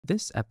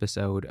This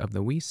episode of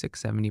the We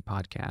 670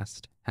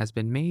 podcast has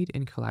been made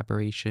in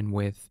collaboration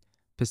with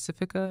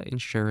Pacifica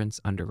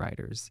Insurance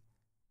Underwriters,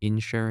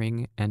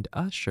 insuring and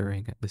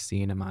assuring the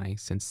CNMI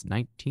since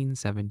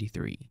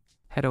 1973.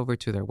 Head over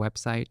to their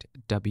website,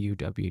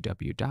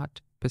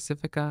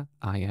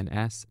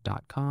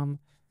 www.pacificains.com,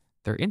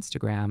 their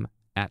Instagram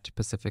at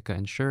Pacifica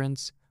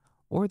Insurance,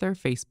 or their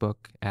Facebook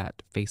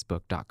at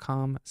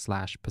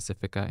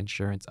facebook.com/Pacifica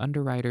Insurance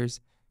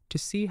Underwriters to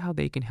see how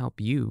they can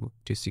help you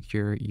to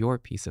secure your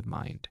peace of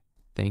mind.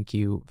 Thank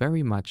you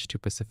very much to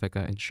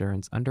Pacifica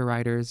Insurance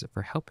Underwriters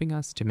for helping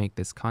us to make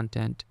this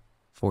content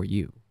for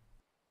you.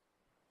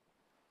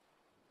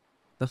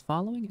 The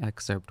following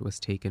excerpt was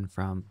taken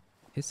from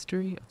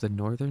History of the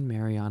Northern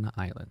Mariana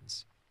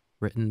Islands,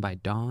 written by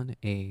Don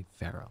A.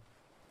 Farrell.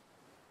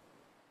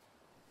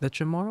 The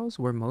Chamorros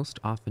were most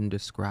often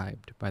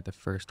described by the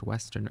first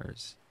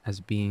Westerners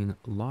as being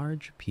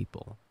large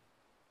people.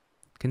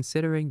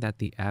 Considering that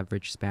the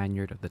average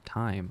Spaniard of the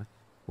time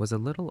was a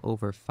little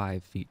over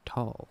 5 feet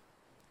tall,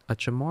 a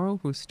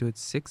Chamorro who stood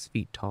 6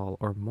 feet tall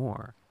or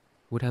more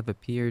would have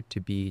appeared to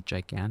be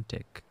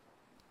gigantic.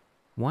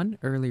 One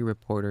early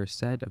reporter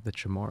said of the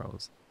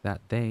Chamorros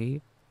that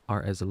they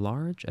are as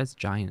large as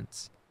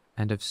giants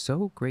and of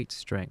so great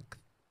strength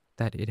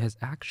that it has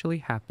actually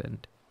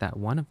happened that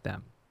one of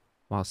them,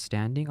 while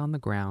standing on the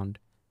ground,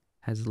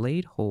 has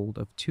laid hold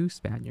of 2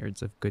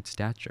 Spaniards of good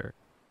stature,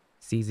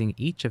 seizing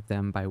each of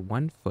them by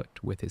 1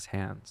 foot with his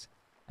hands,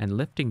 and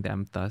lifting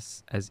them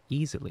thus as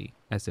easily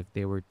as if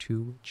they were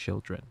 2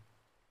 children.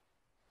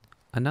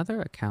 Another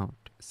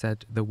account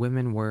said the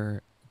women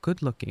were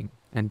good-looking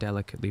and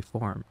delicately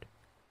formed,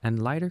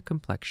 and lighter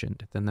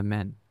complexioned than the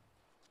men.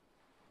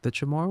 The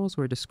Chamorros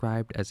were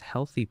described as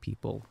healthy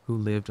people who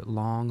lived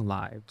long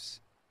lives.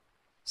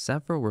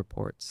 Several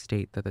reports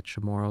state that the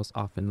Chamorros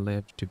often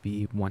lived to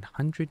be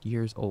 100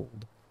 years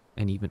old,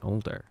 and even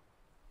older.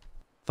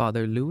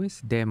 Father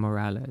Luis de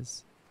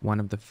Morales,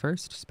 one of the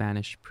first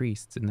Spanish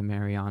priests in the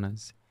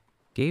Marianas,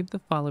 gave the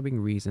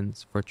following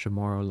reasons for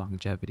Chamorro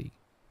longevity.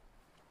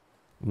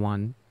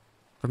 1.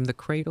 From the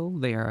cradle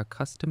they are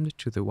accustomed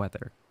to the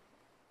weather.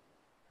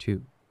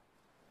 2.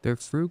 Their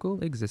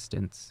frugal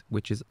existence,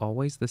 which is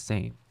always the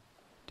same,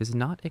 does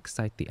not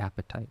excite the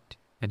appetite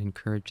and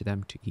encourage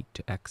them to eat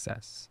to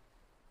excess.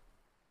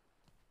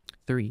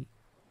 3.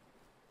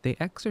 They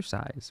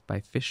exercise by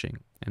fishing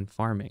and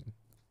farming.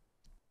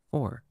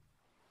 4.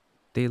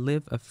 They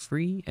live a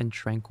free and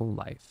tranquil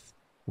life,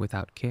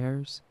 without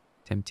cares,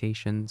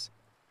 temptations,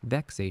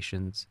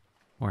 vexations,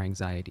 or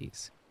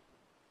anxieties.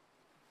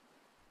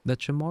 The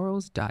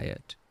Chamorros'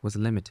 diet was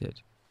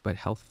limited but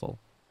healthful.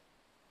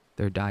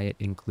 Their diet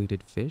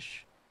included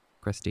fish,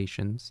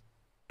 crustaceans,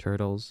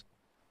 turtles,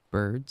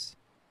 birds,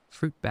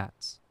 fruit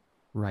bats,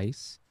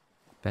 rice,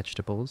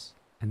 vegetables,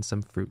 and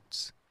some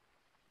fruits.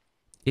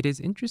 It is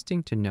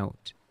interesting to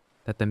note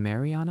that the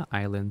Mariana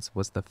Islands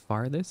was the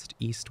farthest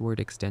eastward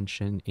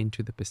extension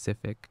into the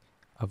Pacific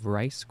of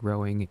rice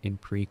growing in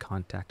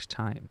pre-contact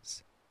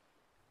times.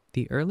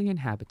 The early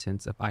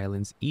inhabitants of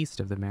islands east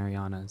of the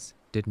Marianas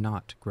did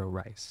not grow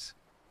rice.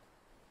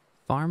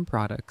 Farm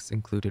products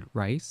included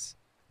rice,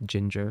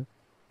 ginger,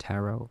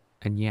 taro,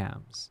 and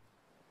yams.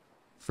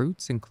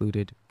 Fruits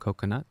included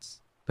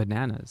coconuts,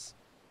 bananas,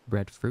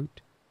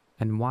 breadfruit,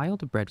 and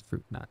wild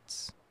breadfruit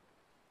nuts.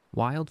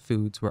 Wild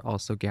foods were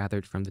also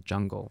gathered from the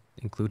jungle,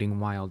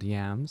 including wild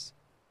yams,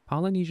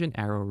 Polynesian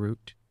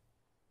arrowroot,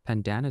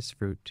 pandanus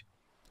fruit,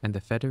 and the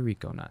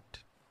Federico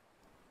nut.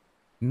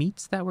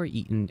 Meats that were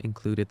eaten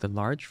included the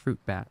large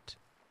fruit bat,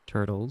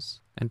 turtles,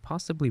 and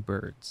possibly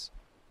birds.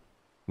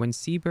 When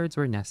seabirds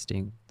were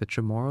nesting, the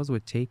Chamorros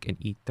would take and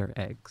eat their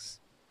eggs.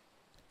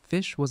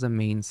 Fish was a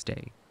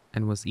mainstay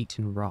and was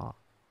eaten raw,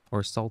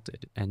 or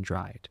salted and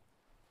dried.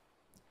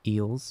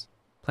 Eels,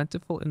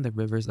 plentiful in the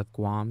rivers of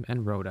Guam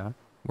and Rota,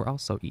 were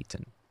also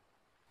eaten.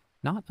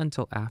 Not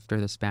until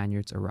after the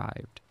Spaniards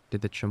arrived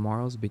did the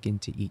Chamorros begin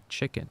to eat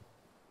chicken,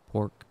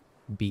 pork,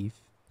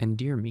 beef, and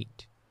deer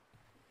meat.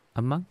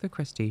 Among the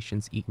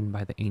crustaceans eaten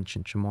by the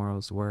ancient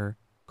Chamorros were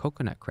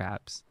coconut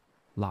crabs,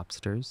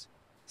 lobsters,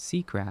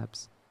 sea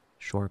crabs,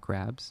 shore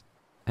crabs,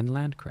 and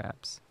land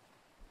crabs.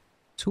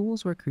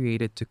 Tools were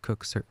created to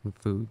cook certain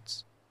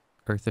foods.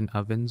 Earthen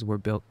ovens were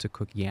built to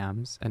cook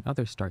yams and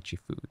other starchy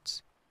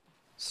foods.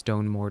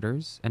 Stone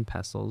mortars and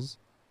pestles,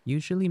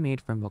 usually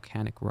made from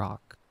volcanic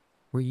rock,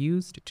 were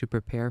used to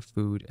prepare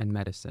food and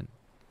medicine.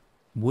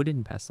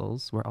 Wooden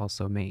pestles were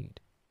also made.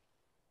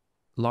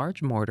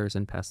 Large mortars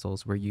and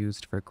pestles were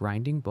used for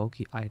grinding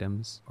bulky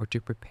items or to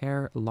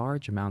prepare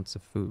large amounts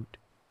of food.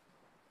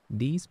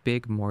 These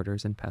big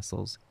mortars and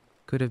pestles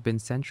could have been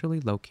centrally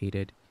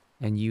located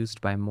and used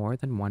by more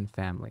than one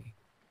family.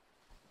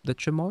 The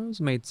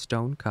Chamorros made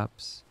stone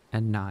cups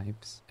and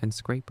knives and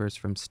scrapers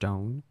from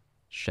stone,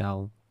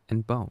 shell,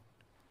 and bone.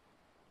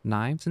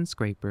 Knives and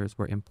scrapers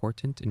were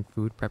important in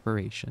food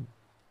preparation,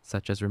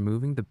 such as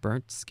removing the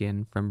burnt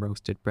skin from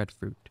roasted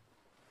breadfruit.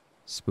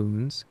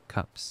 Spoons,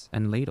 cups,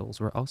 and ladles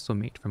were also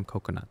made from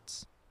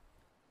coconuts.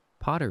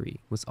 Pottery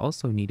was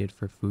also needed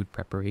for food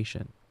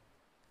preparation.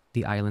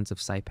 The islands of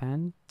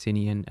Saipan,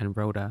 Tinian, and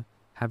Rota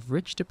have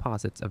rich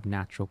deposits of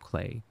natural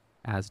clay,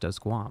 as does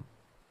Guam.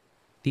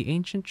 The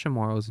ancient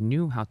Chamorros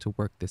knew how to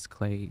work this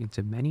clay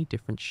into many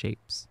different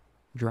shapes,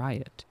 dry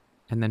it,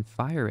 and then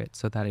fire it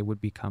so that it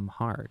would become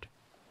hard.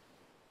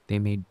 They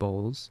made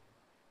bowls,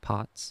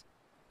 pots,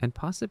 and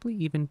possibly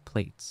even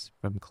plates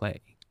from clay.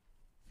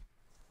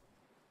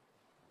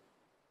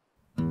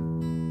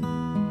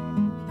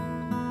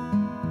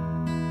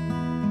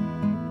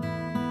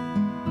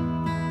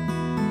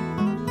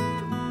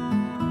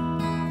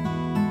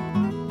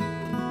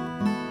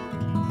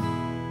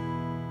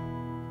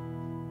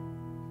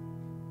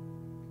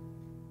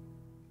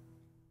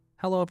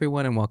 Hello,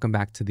 everyone, and welcome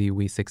back to the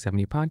We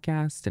 670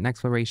 podcast, an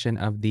exploration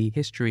of the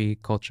history,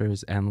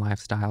 cultures, and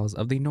lifestyles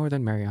of the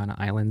Northern Mariana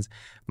Islands.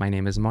 My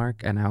name is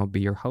Mark, and I will be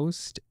your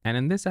host. And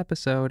in this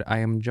episode, I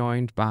am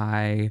joined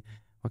by,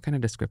 what kind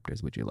of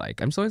descriptors would you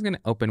like? I'm just always going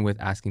to open with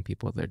asking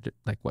people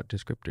like what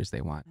descriptors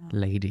they want. Oh.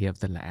 Lady of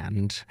the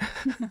land,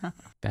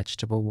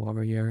 vegetable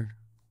warrior.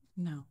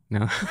 No.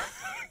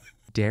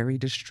 Dairy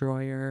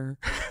destroyer.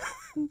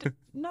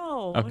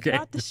 No, okay.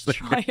 Not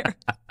destroyer.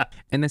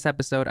 In this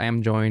episode, I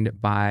am joined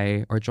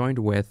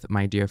with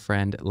my dear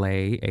friend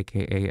Lei,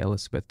 aka Lei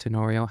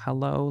Tenorio.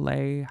 Hello,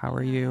 Lei. How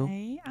are you?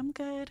 Hi, I'm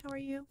good. How are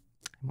you?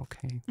 I'm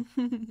okay.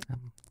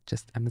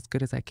 I'm as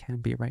good as I can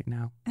be right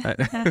now. But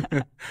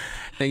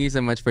thank you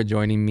so much for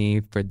joining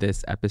me for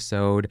this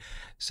episode.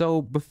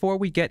 So before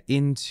we get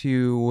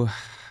into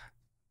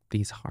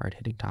these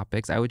hard-hitting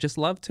topics, I would just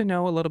love to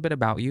know a little bit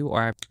about you,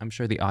 or I'm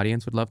sure the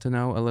audience would love to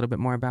know a little bit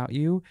more about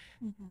you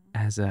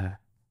as a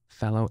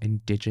fellow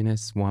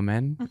Indigenous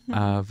woman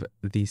of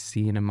the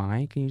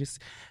CNMI. Can you just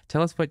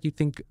tell us what you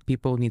think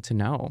people need to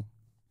know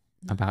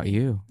about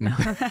you?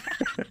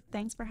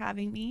 Thanks for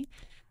having me.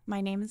 My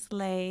name is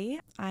Lei.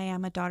 I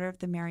am a daughter of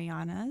the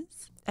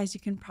Marianas. As you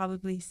can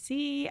probably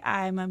see,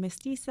 I'm a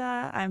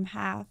mestiza. I'm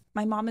half.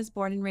 My mom is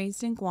born and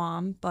raised in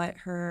Guam, but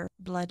her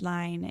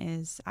bloodline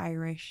is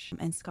Irish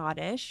and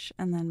Scottish.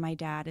 And then my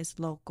dad is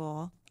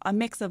local. A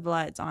mix of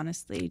bloods,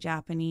 honestly.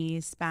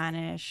 Japanese,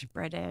 Spanish,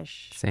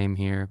 British. Same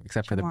here,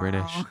 except for the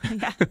British.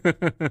 Yeah.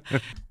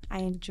 I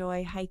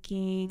enjoy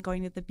hiking,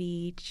 going to the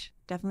beach.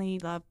 Definitely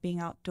love being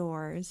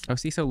outdoors. Oh,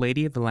 see, so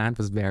Lady of the Land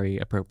was very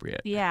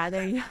appropriate. Yeah,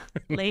 there you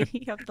go.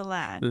 Lady of the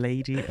Land.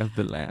 Lady of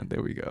the Land.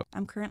 There we go.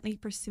 I'm currently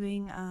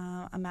pursuing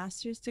a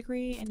master's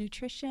degree in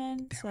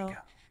nutrition. There we go.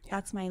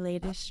 That's my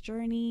latest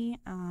journey.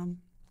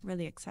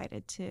 Really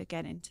excited to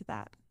get into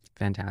that.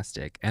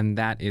 Fantastic. And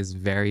that is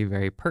very,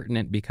 very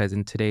pertinent because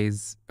in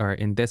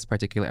this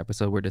particular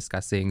episode, we're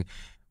discussing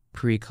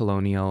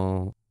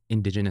pre-colonial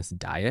Indigenous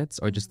diets,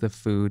 or just the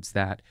foods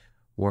that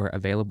were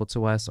available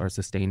to us or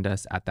sustained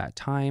us at that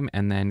time,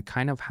 and then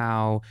kind of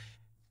how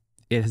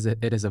it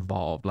has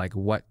evolved, like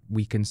what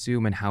we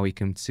consume and how we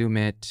consume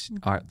it,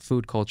 our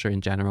food culture in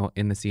general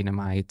in the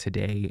CNMI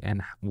today,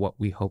 and what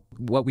we hope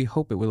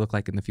it will look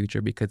like in the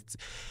future, because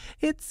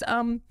it's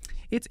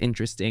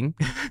interesting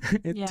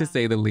to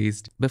say the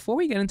least. Before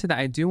we get into that,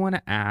 I do want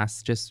to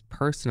ask, just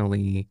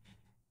personally,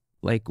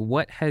 like,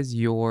 what has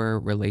your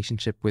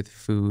relationship with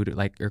food,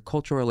 like your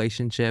cultural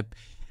relationship,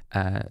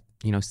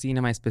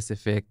 CNMI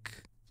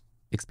specific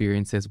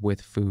experiences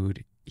with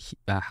food,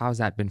 how's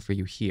that been for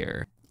you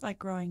here? Like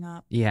growing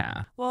up.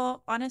 Yeah.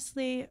 Well,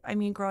 honestly, I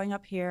mean, growing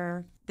up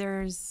here,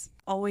 there's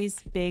always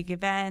big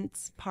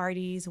events,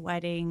 parties,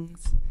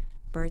 weddings,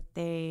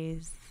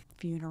 birthdays,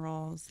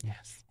 funerals.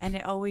 Yes. And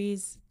it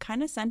always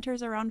kind of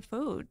centers around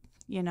food.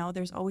 You know,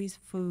 there's always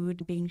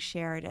food being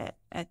shared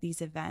at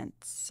these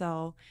events.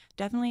 So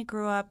definitely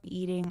grew up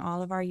eating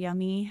all of our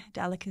yummy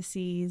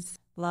delicacies.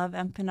 Love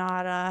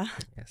empanada.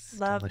 Yes,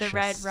 love delicious. The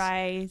red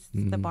rice,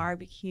 the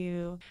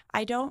barbecue.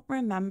 I don't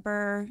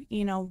remember,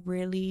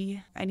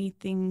 really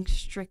anything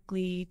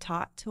strictly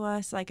taught to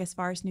us, like as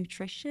far as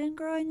nutrition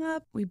growing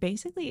up. We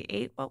basically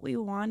ate what we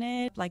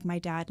wanted. Like my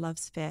dad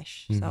loves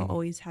fish, so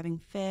always having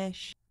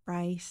fish,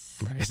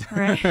 rice.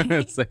 Right?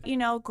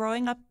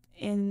 Growing up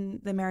in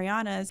the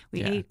Marianas,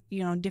 we ate,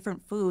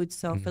 different foods.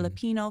 So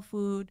Filipino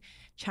food,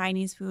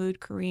 Chinese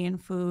food, Korean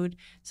food.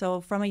 So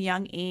from a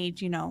young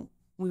age,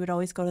 we would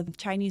always go to the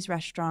Chinese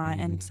restaurant.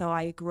 And so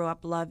I grew up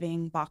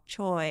loving bok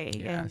choy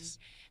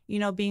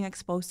and, being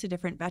exposed to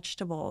different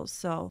vegetables.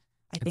 So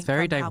I think it's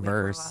very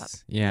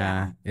diverse.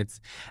 Yeah. And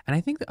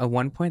I think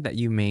one point that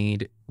you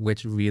made,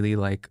 which really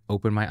like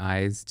opened my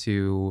eyes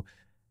to,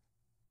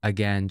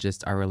 again,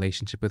 just our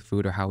relationship with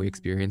food, or how we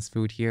experience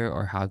food here,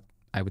 or how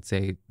I would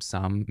say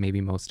maybe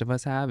most of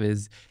us have,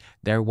 is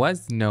there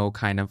was no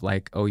kind of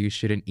like, oh, you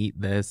shouldn't eat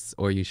this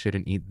or you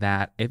shouldn't eat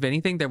that. If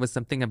anything, there was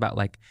something about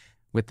like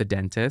with the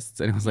dentists,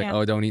 and it was like,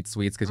 oh, don't eat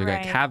sweets because you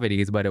got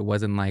cavities, but it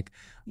wasn't like,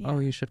 oh,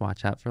 you should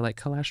watch out for like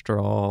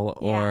cholesterol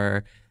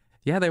or,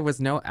 Yeah, there was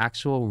no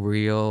actual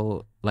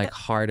real like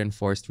hard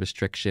enforced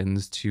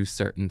restrictions to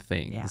certain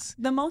things. Yeah.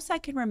 The most I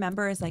can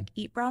remember is like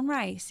eat brown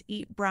rice,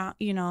 eat brown,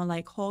 you know,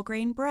 like whole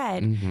grain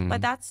bread.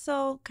 But that's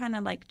so kind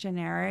of like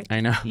generic. I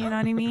know. You know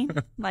what I mean?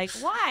 Like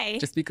why?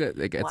 Just because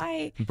like,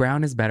 Why?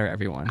 Brown is better,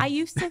 everyone. I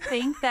used to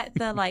think that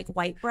the like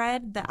white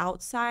bread, the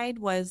outside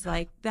was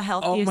like the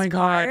healthiest Oh my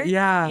God. part.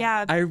 Yeah.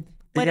 Yeah.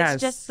 But yes.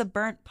 it's just the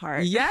burnt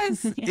part.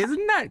 Yes. Yeah.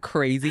 Isn't that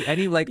crazy?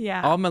 Any like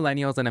all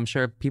millennials, and I'm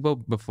sure people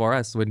before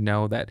us would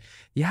know that.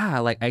 Yeah.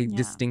 Like I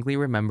distinctly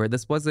remember,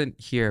 this wasn't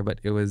here,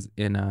 but it was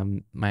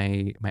in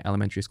my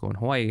elementary school in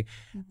Hawaii.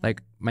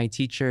 Like my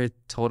teacher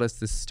told us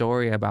this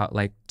story about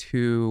like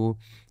two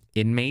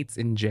inmates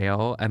in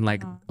jail, and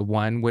like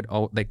one would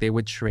like they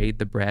would trade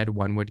the bread.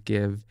 One would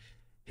give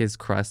his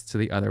crust to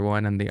the other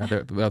one, and the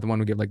other one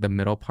would give like the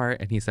middle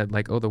part. And he said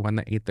like, oh, the one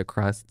that ate the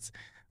crusts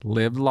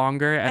lived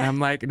longer. And I'm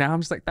like, now I'm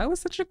just like, that was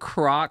such a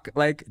crock,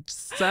 like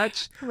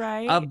such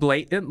a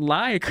blatant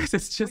lie, because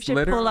it's just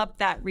literally pull up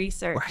that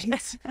research.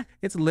 Right?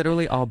 It's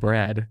literally all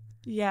bread.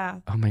 Yeah.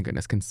 Oh my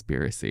goodness,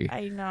 conspiracy.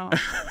 I know.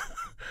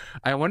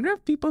 I wonder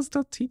if people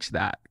still teach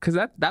that, because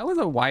that was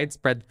a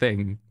widespread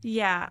thing.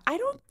 Yeah, I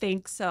don't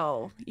think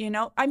so. You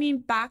know, I mean,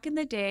 back in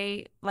the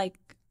day, like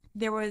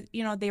there was,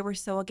 you know, they were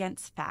so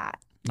against fat.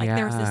 Like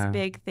there was this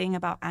big thing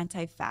about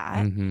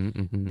anti-fat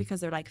because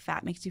they're like,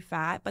 fat makes you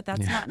fat, but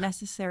that's not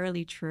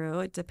necessarily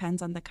true. It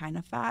depends on the kind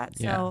of fat.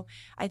 So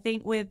I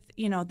think with,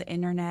 you know, the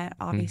internet,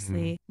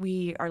 obviously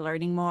we are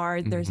learning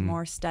more. There's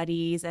more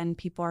studies and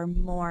people are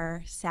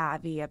more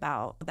savvy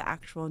about the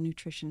actual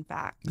nutrition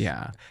facts.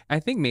 Yeah.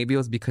 I think maybe it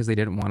was because they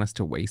didn't want us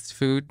to waste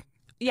food.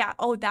 Yeah.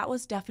 Oh, that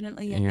was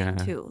definitely a thing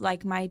too.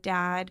 Like my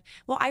dad,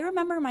 well, I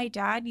remember my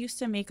dad used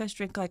to make us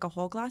drink like a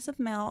whole glass of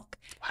milk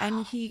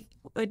and he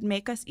would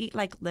make us eat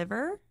like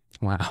liver.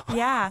 Wow.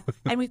 Yeah.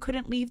 And we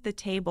couldn't leave the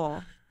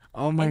table.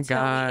 Oh my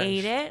gosh. We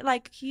ate it.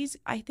 Like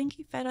I think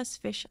he fed us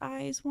fish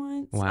eyes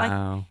once.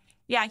 Wow. Like,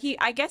 yeah,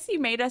 I guess he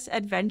made us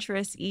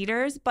adventurous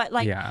eaters, but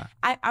like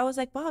I was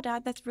like, wow,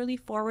 Dad, that's really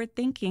forward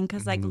thinking,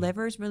 because like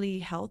liver is really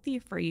healthy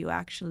for you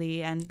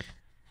actually. And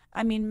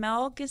I mean,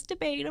 milk is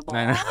debatable.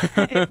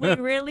 If we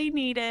really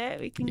need it,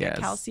 we can get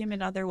calcium in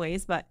other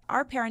ways. But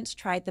our parents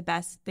tried the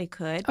best they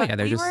could. But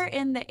we were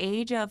in the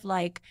age of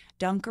like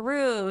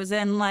Dunkaroos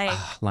and like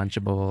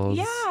Lunchables.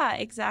 Yeah,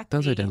 exactly.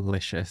 Those are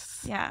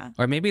delicious. Yeah.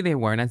 Or maybe they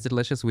weren't as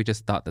delicious. We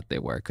just thought that they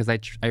were. Because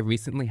I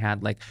recently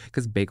had like,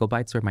 because bagel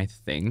bites were my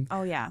thing.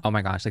 Oh, yeah. Oh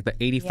my gosh. Like the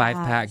 85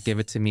 pack, give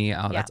it to me.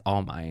 Oh, that's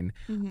all mine.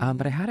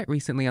 But I had it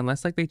recently,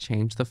 unless like they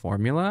changed the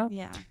formula.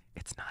 Yeah.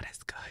 It's not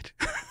as good.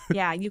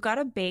 Yeah, you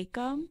gotta bake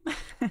them.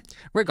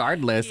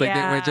 Regardless, like they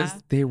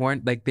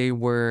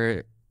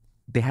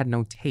had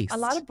no taste. A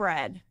lot of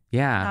bread.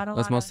 Yeah, it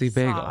was mostly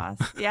bagel.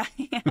 Sauce. Yeah,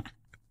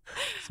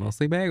 it's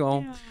mostly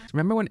bagel. Yeah.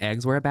 Remember when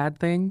eggs were a bad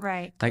thing?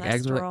 Right. Like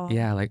eggs were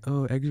like,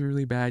 oh, eggs are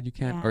really bad. You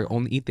can't, or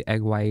only eat the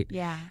egg white.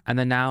 Yeah. And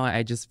then now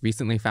I just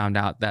recently found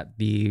out that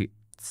the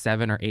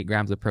 7 or 8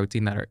 grams of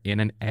protein that are in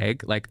an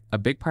egg, like a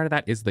big part of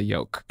that is the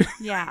yolk.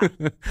 Yeah.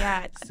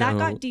 That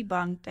got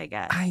debunked, I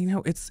guess. I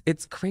know,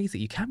 it's crazy.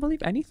 You can't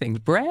believe anything.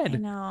 Bread. I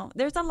know.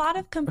 There's a lot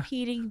of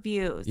competing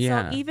views.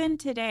 So even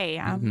today,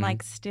 I'm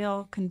like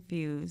still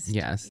confused.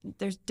 Yes.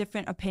 There's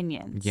different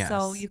opinions. Yes.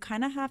 So you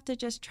kind of have to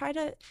just try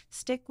to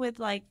stick with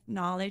like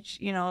knowledge,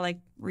 you know, like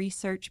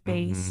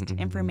research-based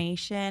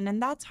information. And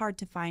that's hard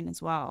to find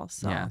as well.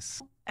 So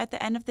at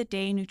the end of the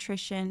day,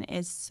 nutrition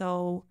is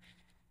so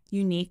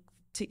unique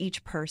to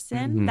each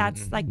person.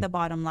 That's like the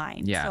bottom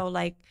line. Yeah. So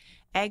like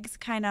eggs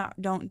kind of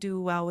don't do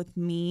well with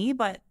me,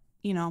 but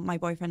you know, my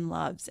boyfriend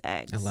loves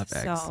eggs. I love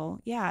eggs. So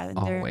yeah,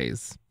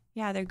 always.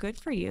 They're good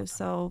for you.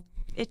 So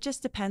it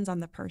just depends on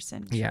the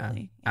person. Yeah,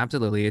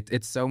 absolutely.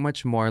 It's so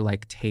much more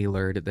like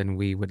tailored than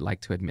we would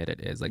like to admit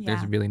it is. Like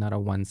there's really not a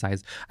one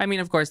size. I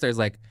mean, of course there's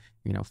like,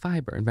 you know,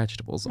 fiber and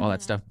vegetables, all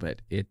that stuff,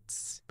 but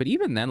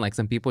even then, like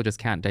some people just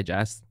can't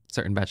digest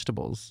certain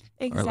vegetables.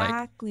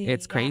 Exactly. Or, like,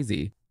 it's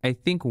crazy. I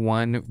think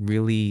one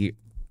really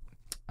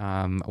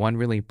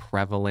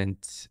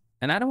prevalent,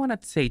 and I don't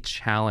want to say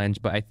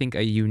challenge, but I think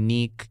a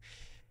unique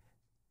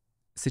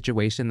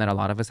situation that a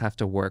lot of us have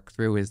to work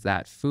through is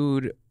that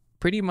food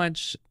pretty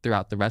much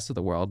throughout the rest of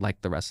the world,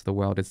 like the rest of the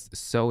world, is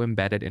so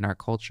embedded in our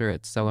culture.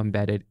 It's so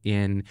embedded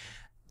in,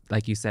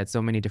 like you said,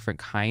 so many different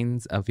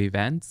kinds of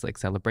events, like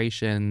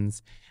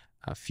celebrations,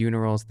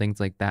 funerals, things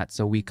like that.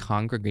 So we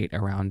congregate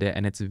around it,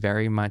 and it's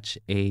very much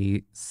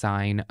a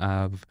sign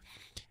of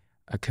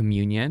a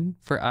communion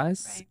for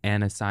us,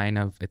 and a sign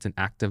of, it's an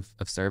act of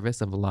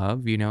service, of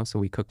love, you know. So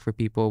we cook for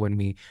people when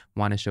we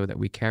want to show that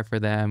we care for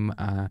them.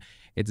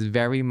 It's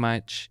very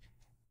much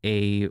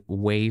a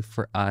way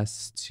for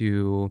us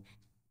to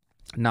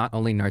not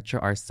only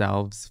nurture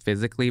ourselves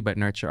physically, but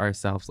nurture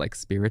ourselves like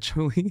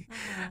spiritually.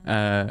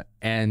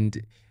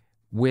 And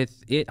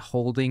with it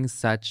holding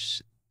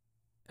such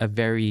a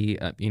very,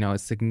 you know, a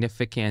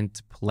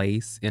significant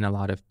place in a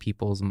lot of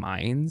people's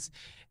minds,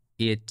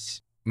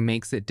 it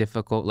makes it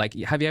difficult. Like,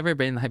 have you ever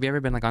been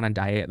like on a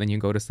diet, then you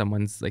go to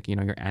someone's, like, you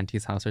know, your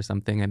auntie's house or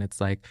something, and it's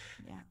like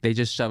they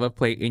just shove a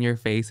plate in your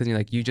face, and you're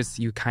like,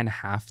 you kind of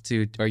have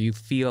to,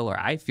 or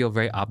I feel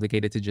very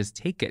obligated to just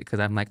take it, because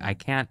I'm like, I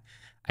can't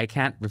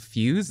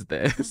refuse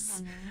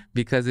this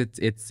because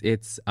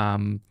it's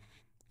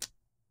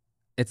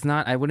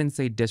not, I wouldn't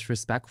say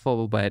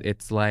disrespectful, but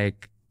it's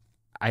like,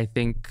 I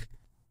think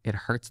it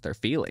hurts their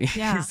feelings.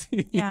 Yeah.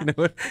 You know?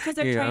 Because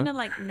they're trying to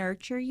like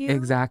nurture you.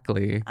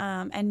 Exactly.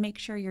 And make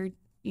sure you're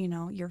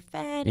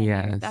fed,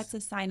 and that's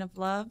a sign of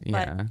love.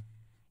 But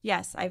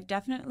yes, I've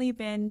definitely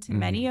been to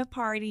many of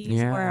parties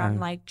where I'm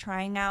like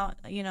trying out,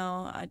 you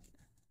know,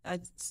 a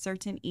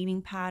certain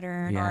eating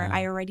pattern, or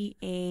I already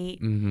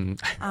ate.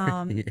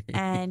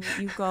 And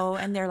you go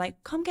and they're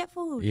like, come get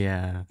food.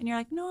 And you're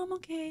like, no, I'm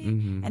okay.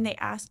 And they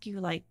ask you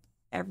like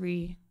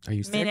every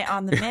minute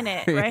on the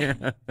minute, right?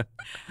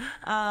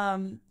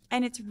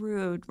 And it's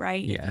rude,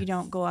 right? If you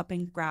don't go up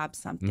and grab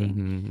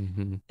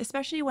something.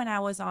 Especially when I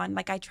was on,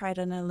 like, I tried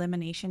an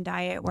elimination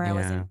diet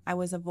where I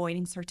was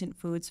avoiding certain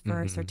foods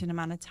for a certain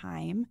amount of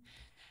time.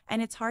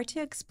 And it's hard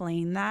to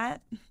explain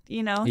that,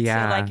 you know, to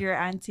like your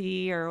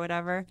auntie or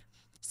whatever.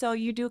 So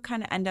you do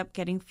kind of end up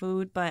getting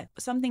food. But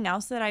something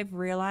else that I've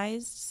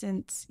realized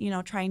since, you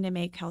know, trying to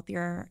make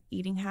healthier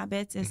eating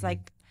habits is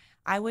like,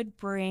 I would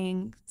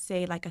bring,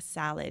 say, like a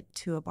salad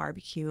to a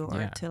barbecue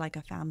or to like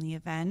a family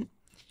event.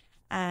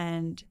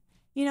 And,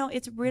 you know,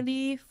 it's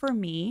really for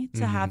me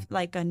to have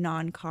like a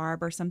non-carb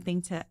or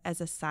something to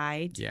as a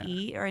side to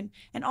eat, or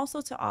and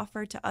also to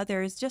offer to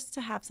others, just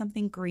to have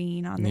something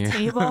green on the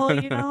table,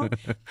 you know.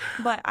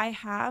 But I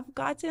have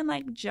gotten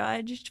like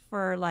judged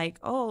for like,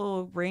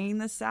 oh, bring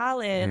the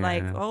salad,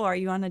 like, oh, are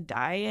you on a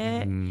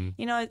diet?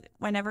 You know,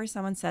 whenever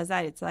someone says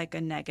that, it's like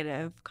a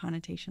negative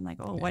connotation, like,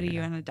 oh, what are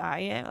you on a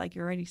diet? Like,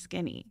 you're already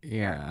skinny.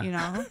 You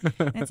know.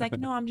 And it's like,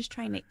 no, I'm just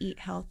trying to eat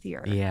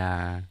healthier.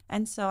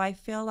 And so I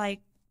feel like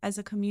as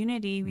a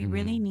community, we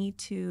really need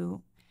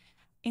to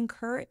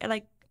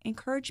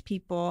encourage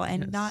people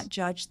and not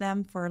judge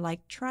them for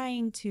like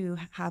trying to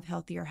have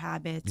healthier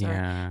habits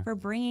or for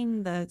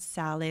bringing the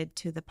salad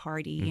to the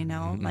party, you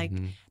know, like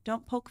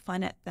don't poke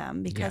fun at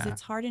them, because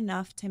it's hard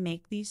enough to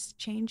make these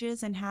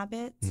changes in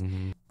habits.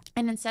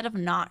 And instead of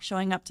not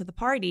showing up to the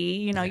party,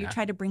 you know, you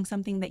try to bring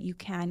something that you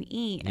can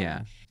eat.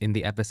 In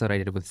the episode I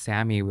did with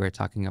Sammy, we were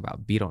talking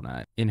about betel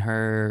nut. In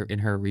her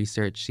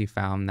research, she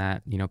found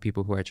that, you know,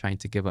 people who are trying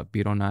to give up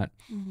betel nut,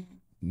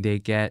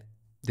 they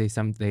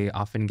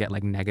often get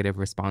like negative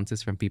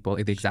responses from people.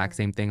 The exact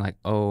same thing, like,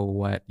 oh,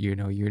 what, you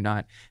know, you're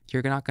not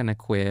gonna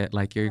quit,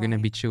 like you're gonna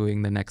be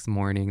chewing the next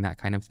morning, that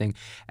kind of thing.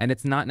 And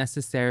it's not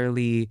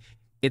necessarily,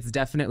 it's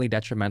definitely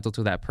detrimental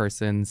to that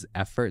person's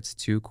efforts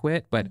to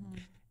quit, but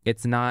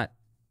it's not,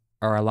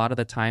 or a lot of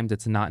the times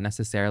it's not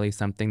necessarily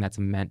something that's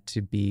meant to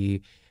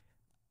be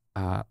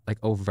like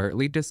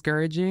overtly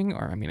discouraging,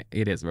 or I mean,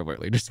 it is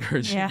overtly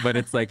discouraging, but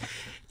it's like,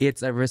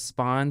 it's a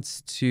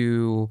response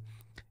to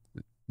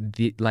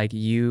the, like,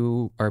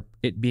 you, or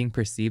it being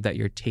perceived that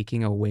you're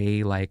taking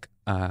away like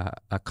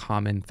a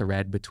common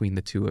thread between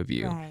the two of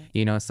you,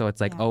 you know? So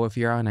it's like, oh, if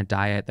you're on a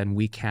diet, then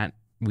we can't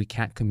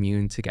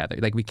commune together.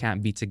 Like, we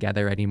can't be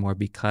together anymore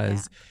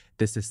because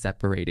this is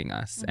separating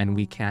us, and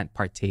we can't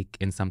partake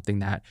in something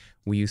that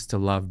we used to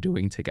love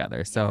doing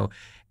together. So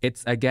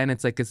it's, again,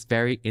 it's like this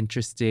very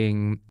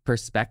interesting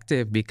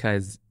perspective,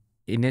 because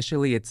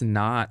initially it's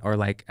not, or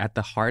like at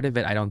the heart of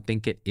it, I don't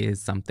think it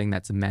is something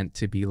that's meant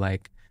to be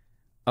like,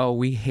 oh,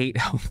 we hate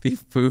healthy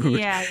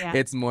food.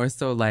 It's more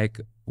so like,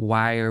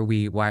 why are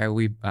we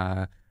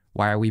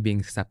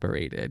being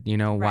separated? You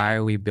know, why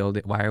are we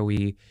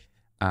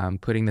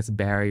putting this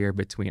barrier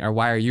between, or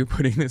why are you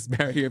putting this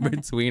barrier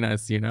between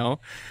us, you know?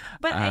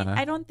 But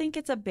I don't think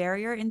it's a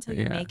barrier until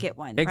you make it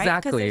one, right?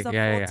 Exactly. Because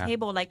there's a full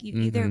table. Like,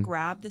 you either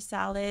grab the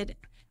salad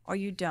or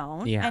you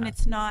don't. And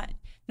it's not,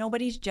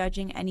 nobody's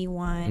judging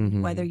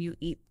anyone whether you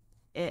eat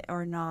it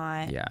or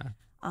not.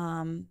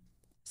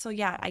 So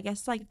I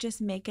guess like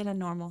just make it a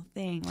normal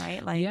thing,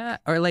 right? Like,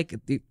 or like,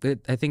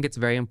 I think it's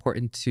very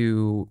important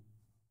to,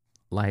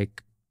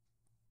 like,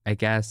 I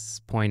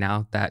guess, point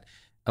out that,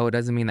 oh, it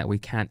doesn't mean that we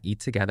can't eat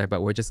together,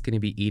 but we're just going to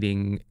be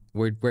eating,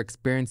 we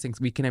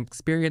can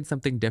experience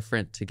something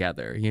different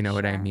together. You know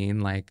what I mean?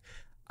 Like,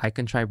 I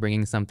can try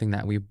bringing something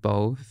that we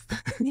both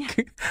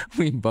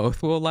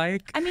will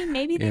like. I mean,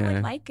 maybe they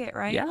would like it,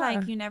 right?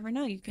 Like, you never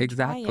know. You can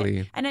try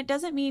it. And it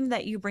doesn't mean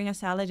that you bring a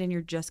salad and you're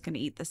just going to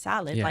eat the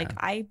salad. Like,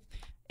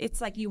 it's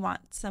like you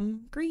want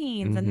some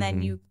greens and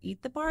then you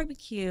eat the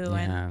barbecue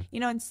and, you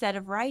know, instead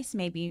of rice,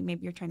 maybe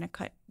you're trying to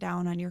cut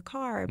down on your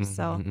carbs.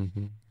 So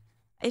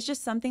it's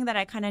just something that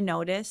I kind of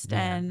noticed,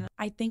 and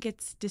I think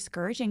it's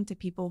discouraging to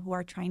people who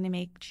are trying to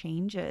make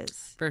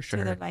changes to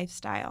their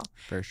lifestyle.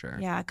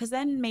 Yeah, because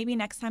then maybe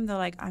next time they're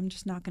like, I'm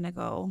just not going to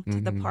go to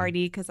the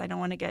party because I don't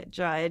want to get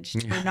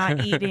judged for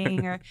not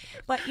eating.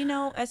 But, you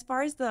know, as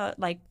far as the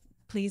like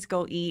please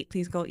go eat,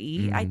 please go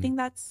eat. I think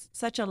that's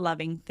such a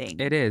loving thing.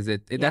 It is.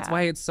 That's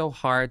why it's so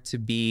hard to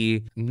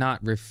be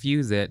not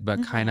refuse it,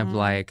 but kind of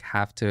like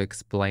have to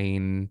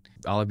explain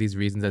all of these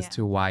reasons as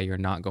to why you're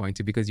not going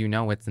to, because you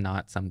know it's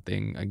not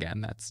something,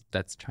 again,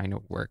 that's trying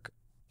to work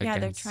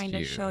against they're trying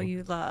to show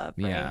you love,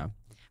 right? Yeah.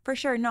 For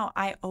sure. No,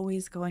 I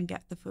always go and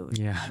get the food.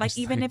 Yeah. Like,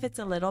 even if it's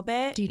a little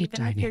bit, even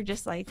if you're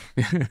just like,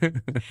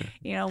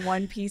 you know,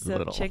 one piece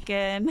of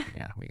chicken.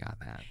 Yeah, we got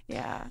that.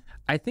 Yeah.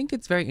 I think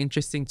it's very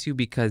interesting too,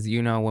 because,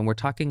 you know, when we're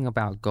talking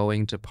about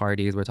going to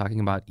parties, we're talking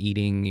about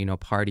eating, you know,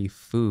 party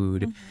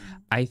food.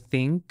 I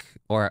think,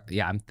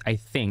 I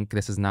think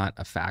this is not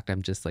a fact.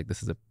 I'm just like,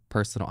 this is a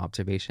personal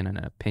observation and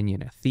an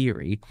opinion, a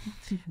theory,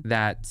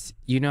 that,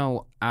 you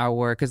know,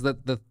 because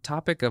the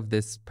topic of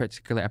this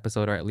particular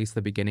episode, or at least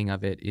the beginning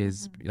of it,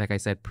 is, like I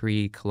said,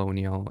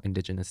 pre-colonial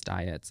indigenous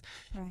diets.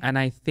 Right. And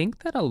I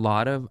think that a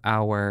lot of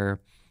our,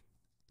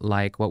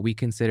 like, what we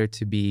consider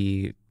to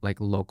be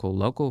like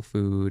local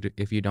food,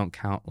 if you don't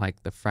count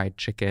like the fried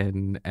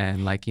chicken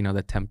and, like, you know,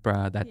 the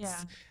tempura,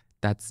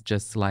 that's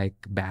just like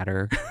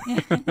batter.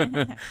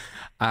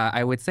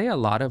 I would say a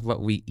lot of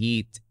what we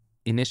eat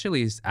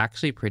initially is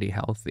actually pretty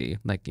healthy,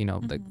 like, you know,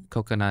 the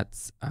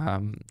coconuts,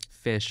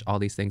 fish, all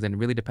these things, and it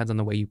really depends on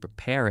the way you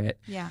prepare it.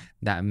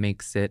 That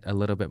makes it a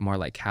little bit more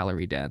like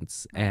calorie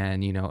dense,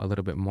 and, you know, a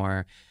little bit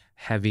more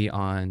heavy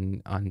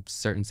on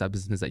certain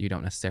substances that you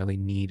don't necessarily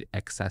need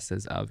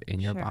excesses of in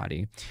your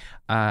body.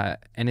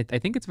 And I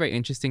think it's very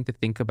interesting to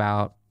think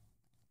about,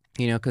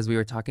 you know, because we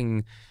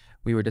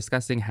were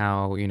discussing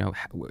how, you know,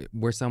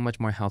 we're so much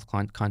more health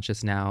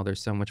conscious now.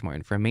 There's so much more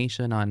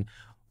information on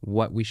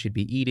what we should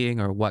be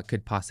eating, or what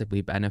could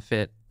possibly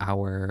benefit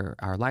our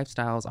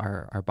lifestyles,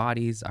 our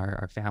bodies,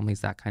 our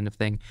families, that kind of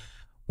thing.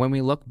 When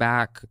we look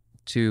back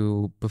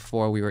to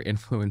before we were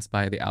influenced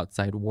by the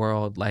outside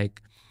world,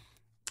 like,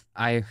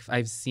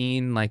 I've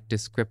seen like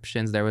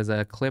descriptions. There was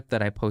a clip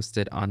that I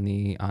posted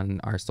on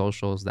our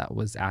socials that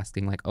was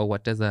asking, like, oh,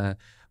 what does a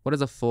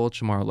full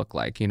Chamorro look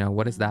like? You know,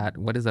 what is that?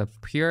 What is a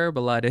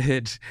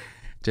pure-blooded,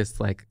 just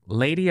like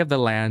lady of the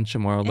land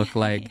Chamorro look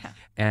like?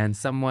 And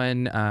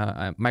someone,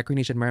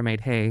 Micronesian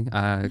Mermaid, hey,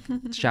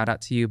 shout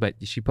out to you, but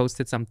she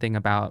posted something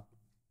about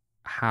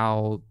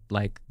how,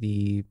 like,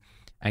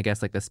 I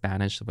guess like the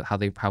Spanish,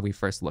 how we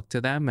first looked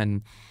to them,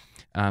 and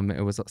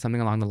it was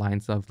something along the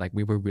lines of, like,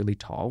 we were really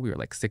tall, we were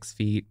like 6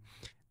 feet,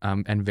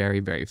 and very,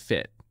 very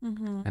fit.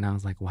 And I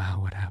was like,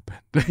 wow, what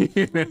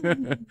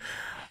happened?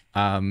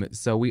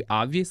 So we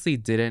obviously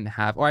didn't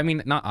have, or I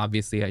mean, not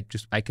obviously,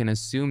 I can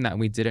assume that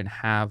we didn't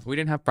have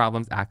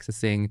problems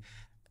accessing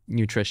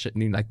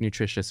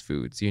nutritious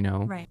foods, you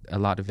know? Right. A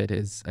lot of it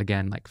is,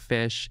 again, like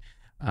fish,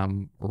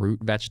 root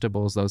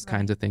vegetables, those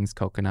kinds of things,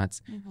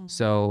 coconuts.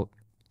 So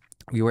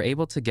we were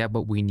able to get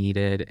what we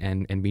needed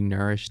and be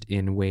nourished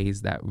in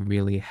ways that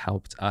really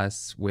helped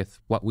us with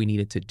what we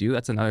needed to do.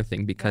 That's another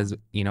thing, because,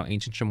 you know,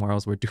 ancient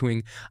Chamorros were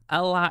doing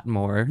a lot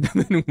more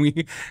than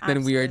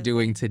we are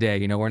doing today.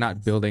 You know, we're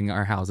not building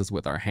our houses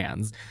with our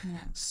hands.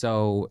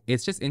 So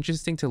it's just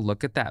interesting to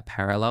look at that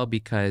parallel,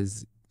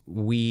 because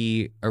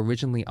we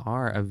originally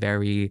are a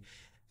very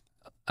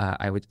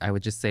I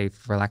would just say,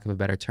 for lack of a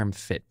better term,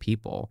 fit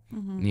people,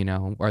 you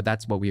know, or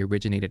that's what we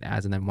originated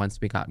as. And then once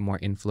we got more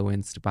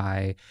influenced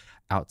by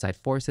outside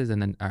forces,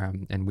 and then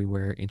and we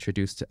were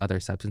introduced to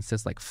other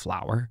substances like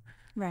flour,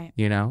 right?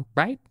 You know,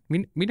 right?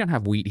 We don't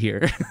have wheat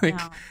here, like,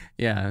 no.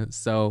 Yeah.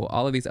 So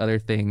all of these other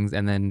things,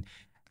 and then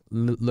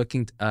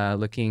looking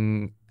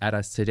at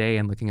us today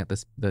and looking at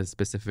the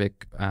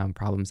specific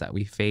problems that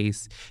we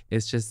face,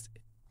 it's just.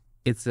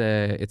 It's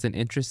an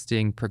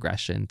interesting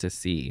progression to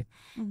see.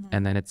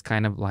 And then it's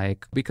kind of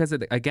like, because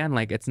again,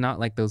 like, it's not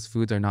like those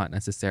foods are not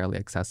necessarily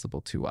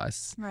accessible to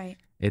us. Right.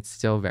 It's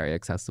still very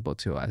accessible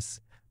to us.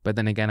 But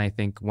then again, I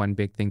think one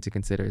big thing to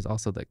consider is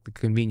also the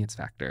convenience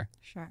factor.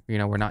 Sure. You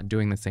know, we're not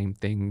doing the same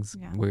things.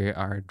 Yeah. We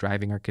are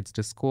driving our kids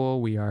to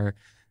school. We are,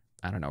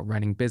 I don't know,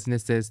 running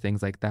businesses,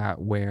 things like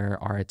that, where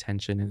our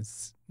attention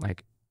is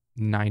like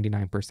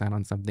 99%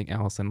 on something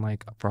else. And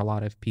like, for a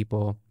lot of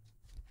people,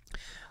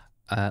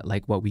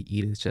 like, what we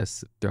eat is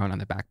just thrown on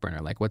the back burner.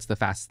 Like, what's the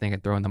fastest thing I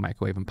throw in the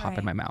microwave and pop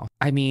in my mouth?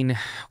 I mean,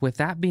 with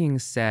that being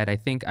said, I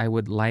think I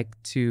would like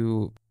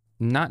to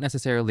not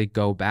necessarily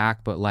go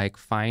back, but like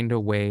find a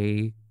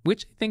way,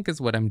 which I think is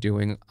what I'm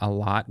doing a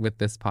lot with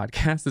this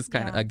podcast, is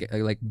kind of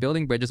like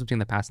building bridges between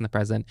the past and the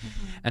present,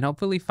 and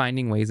hopefully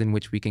finding ways in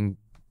which we can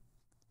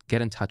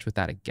get in touch with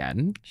that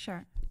again.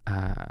 Sure.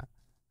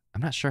 I'm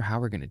not sure how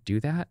we're going to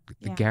do that.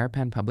 The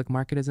Saipan public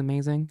market is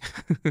amazing.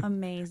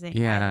 Amazing.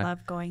 Yeah. I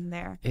love going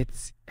there.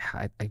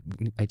 I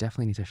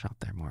definitely need to shop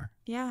there more.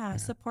 Yeah.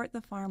 Support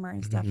the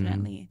farmers,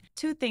 definitely.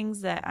 Two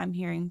things that I'm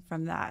hearing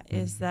from that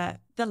is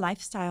that the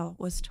lifestyle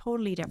was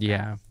totally different.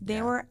 Yeah.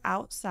 They were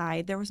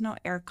outside. There was no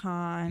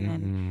aircon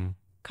and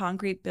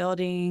concrete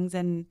buildings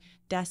and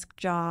desk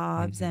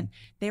jobs. And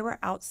they were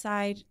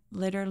outside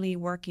literally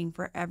working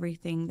for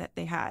everything that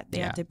they had.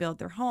 They had to build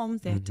their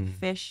homes. They had to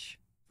fish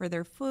for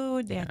their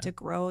food. They had to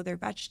grow their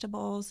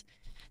vegetables.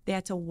 They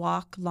had to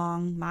walk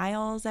long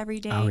miles every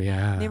day. Oh,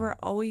 yeah. They were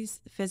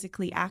always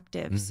physically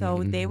active. Mhm,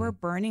 So they were mhm.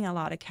 burning a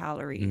lot of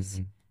calories.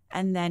 Mhm.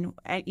 And then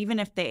even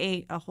if they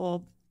ate a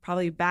whole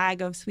probably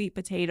bag of sweet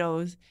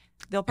potatoes,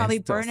 they'll probably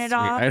It's still burn it sweet.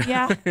 off.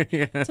 Yeah.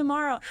 Yeah.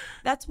 Tomorrow.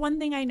 That's one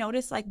thing I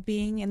noticed, like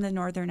being in the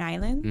Northern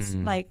Islands,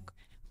 Mhm. like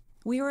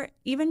we were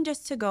even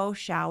just to go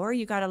shower,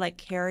 you got to like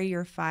carry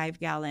your 5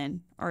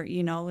 gallon or,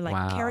 you know,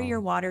 like carry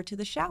your Wow. water to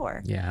the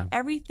shower. Yeah.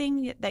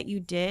 Everything that you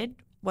did,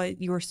 what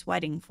you were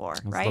sweating for,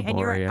 It's right? And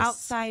you're laborious.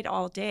 outside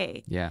all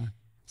day. Yeah.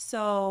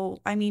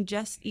 So, I mean,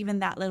 just even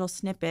that little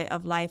snippet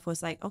of life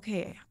was like,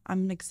 okay,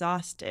 I'm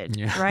exhausted,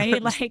 Yeah. right?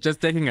 Just- Like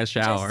just taking a just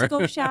shower. to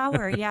go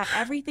shower. Yeah.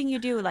 Everything you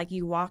do, like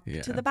you walk to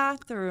Yeah. the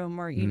bathroom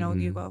or, you know,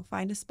 you Mhm. go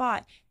find a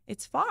spot.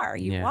 It's far.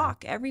 You Yeah.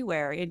 walk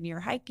everywhere and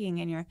you're hiking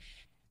and you're,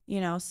 you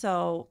know,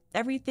 so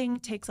everything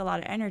takes a lot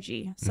of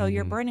energy. So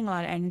you're Mhm. burning a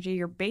lot of energy.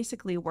 You're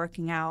basically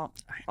working out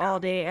all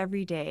day,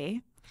 every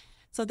day.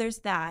 So there's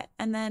that.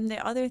 And then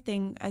the other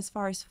thing, as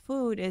far as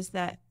food, is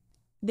that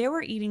they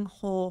were eating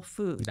whole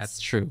foods. That's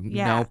true.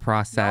 Yeah. No No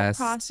processed.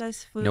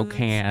 processed foods. No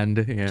canned.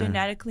 Yeah.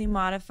 Genetically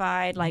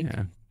modified, like,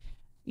 Yeah.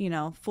 you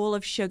know, full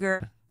of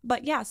sugar.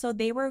 But yeah, so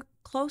they were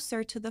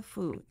closer to the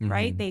food,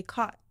 right? Mhm. They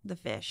caught the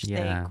fish.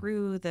 Yeah. They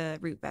grew the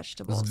root It was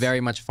vegetables. very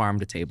much farm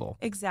to table.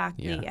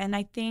 Exactly. Yeah. And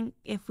I think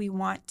if we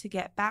want to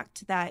get back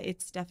to that,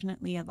 it's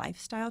definitely a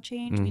lifestyle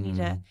change. We need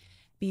to Mhm.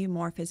 be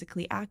more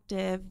physically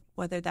active,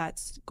 whether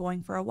that's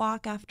going for a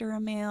walk after a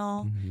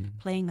meal, Mhm.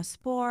 playing a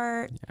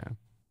sport, Yeah.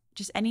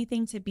 just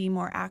anything to be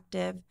more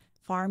active.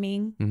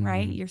 Farming,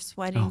 right? Mhm. You're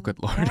sweating. Oh,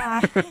 good Lord.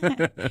 Yeah.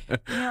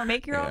 You know,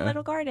 make your own Yeah.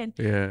 little garden.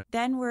 Yeah.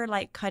 Then we're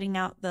like cutting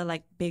out the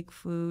like big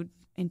food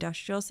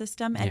industrial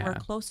system and we're Yeah.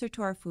 closer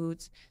to our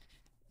foods,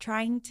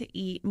 trying to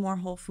eat more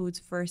whole foods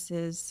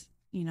versus,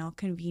 you know,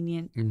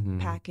 convenient Mhm.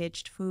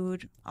 packaged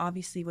food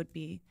obviously would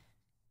be,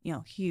 you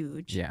know,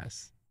 huge.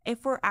 Yes.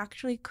 If we're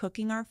actually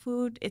cooking our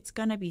food, it's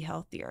going to be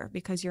healthier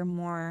because you're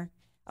more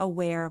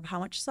aware of how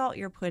much salt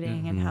you're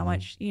putting and how Mhm.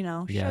 much, you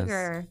know, Yes.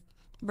 sugar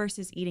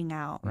versus eating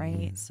out,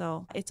 right? Mhm.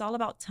 So it's all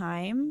about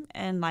time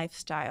and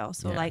lifestyle.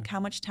 So Yeah. like how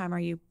much time are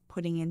you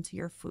putting into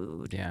your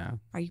food? Yeah.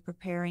 Are you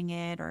preparing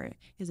it or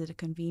is it a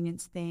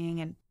convenience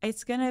thing? And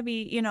it's going to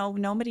be, you know,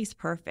 nobody's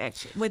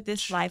perfect. With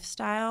this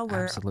lifestyle,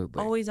 we're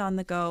Absolutely. always on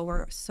the go.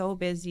 We're so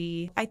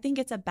busy. I think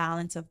it's a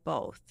balance of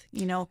both.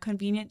 You know,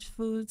 convenient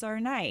foods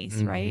are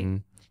nice, right?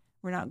 Mhm.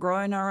 We're not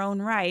growing our own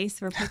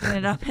rice. We're picking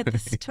it up at the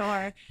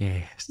store.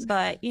 Yes.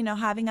 But, you know,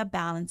 having a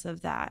balance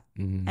of that.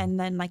 Mhm. And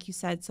then, like you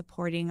said,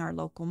 supporting our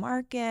local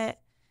market,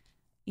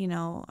 you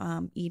know,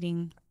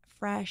 eating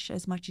fresh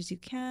as much as you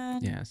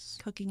can, Yes.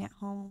 cooking at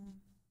home.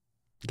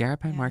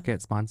 Garapai Yeah.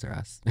 Market, sponsor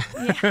us.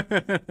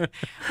 Yeah.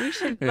 We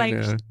should, I like,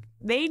 know.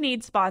 they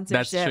need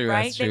sponsorship, That's true.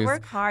 right? That's They true.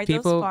 work hard,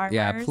 People, those farmers.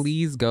 yeah,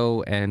 please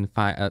go and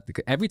find.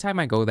 Every time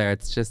I go there,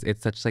 it's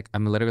such like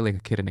I'm literally like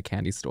a kid in a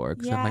candy store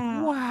because I'm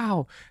Yeah. like,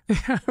 wow.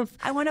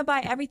 I want to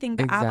buy everything.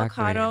 The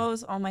Exactly.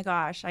 avocados, oh my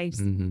gosh,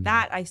 Mhm.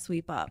 that I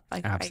sweep up.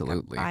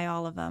 Absolutely. I buy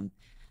all of them.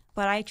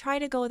 But I try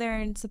to go there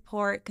and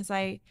support because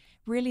I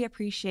really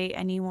appreciate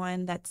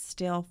anyone that's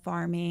still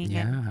farming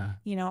and, Yeah,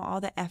 you know,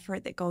 all the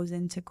effort that goes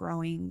into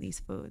growing these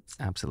foods.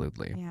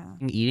 absolutely. Yeah.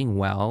 Eating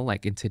well,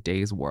 like in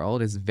today's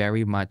world, is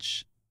very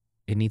much.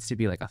 It needs to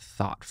be like a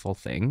thoughtful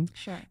thing.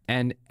 Sure.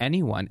 And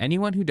anyone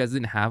who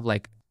doesn't have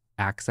like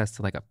access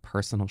to like a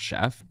personal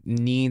chef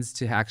needs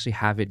to actually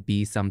have it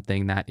be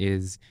something that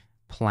is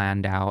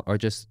planned out or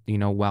just, you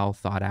know, well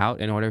thought out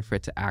in order for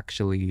it to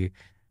actually,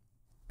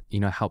 you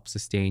know, help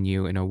sustain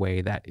you in a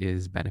way that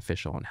is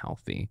beneficial and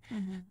healthy.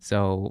 Mm-hmm.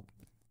 So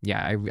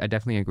yeah, I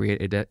definitely agree.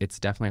 It's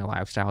definitely a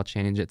lifestyle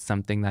change. It's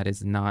something that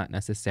is not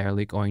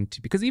necessarily going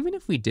to, because even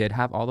if we did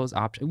have all those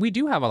options, we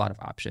do have a lot of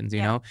options, you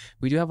Yeah. know,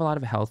 we do have a lot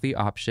of healthy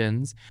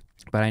options,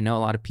 but I know a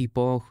lot of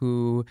people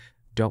who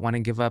don't want to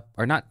give up,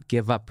 or not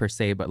give up per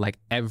se, but like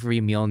every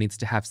meal needs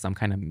to have some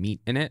kind of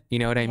meat in it. You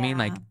know what I mean?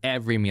 Like Yeah.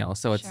 every meal.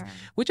 So it's, Sure.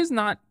 which is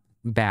not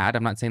bad.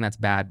 I'm not saying that's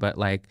bad, but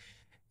like,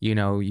 you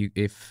know,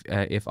 if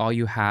all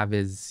you have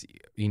is,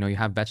 you know, you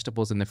have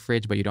vegetables in the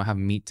fridge, but you don't have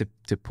meat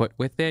to put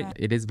with it, Right.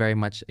 it is very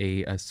much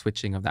a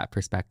switching of that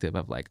perspective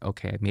of like,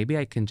 okay, maybe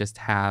I can just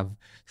have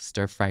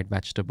stir-fried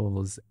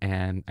vegetables.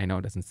 And I know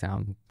it doesn't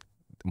sound,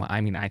 well,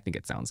 I mean, I think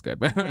it sounds good,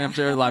 but I'm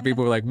sure a lot of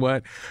people are like,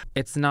 what?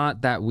 It's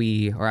not that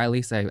we, or at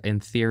least in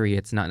theory,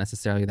 it's not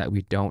necessarily that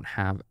we don't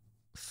have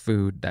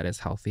food that is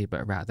healthy,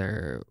 but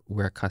rather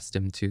we're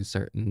accustomed to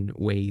certain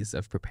ways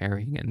of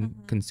preparing and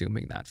Mhm.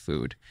 consuming that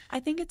food. I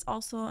think it's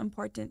also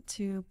important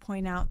to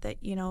point out that,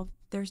 you know,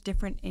 there's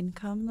different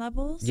income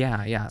levels.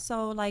 Yeah, yeah.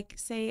 So like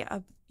say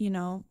a, you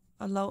know,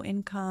 a low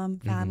income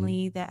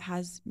family that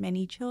has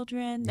many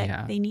children that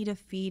Yeah. they need to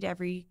feed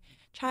every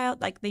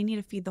child, like they need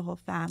to feed the whole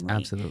family.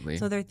 Absolutely.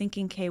 So they're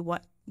thinking, okay,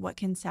 what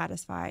can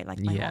satisfy like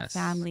my whole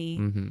family?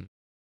 Mhm.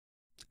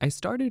 I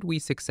started We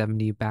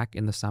 670 back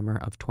in the summer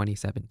of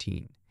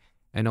 2017.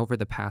 And over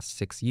the past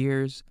 6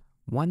 years,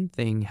 one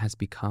thing has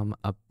become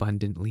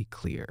abundantly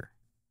clear.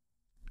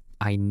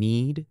 I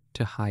need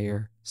to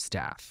hire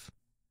staff.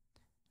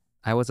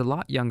 I was a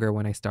lot younger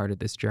when I started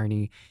this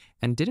journey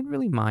and didn't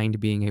really mind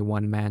being a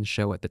one-man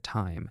show at the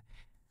time.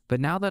 But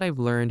now that I've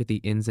learned the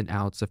ins and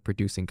outs of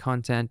producing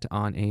content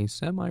on a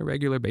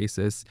semi-regular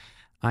basis,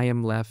 I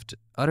am left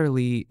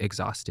utterly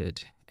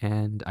exhausted,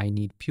 and I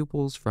need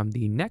pupils from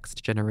the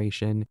next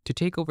generation to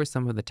take over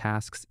some of the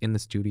tasks in the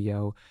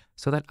studio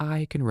so that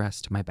I can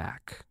rest my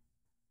back.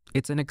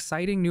 It's an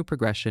exciting new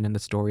progression in the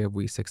story of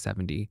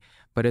We670,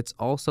 but it's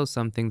also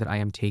something that I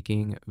am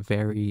taking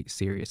very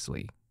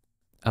seriously.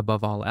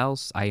 Above all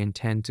else, I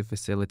intend to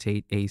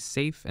facilitate a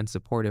safe and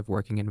supportive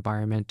working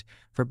environment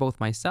for both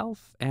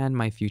myself and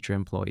my future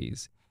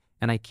employees.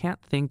 And I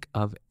can't think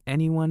of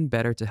anyone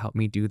better to help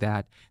me do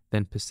that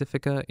than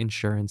Pacifica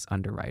Insurance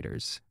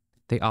Underwriters.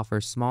 They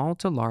offer small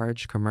to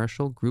large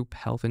commercial group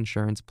health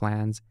insurance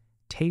plans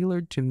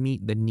tailored to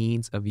meet the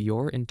needs of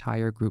your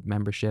entire group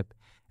membership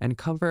and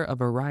cover a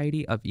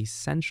variety of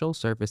essential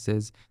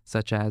services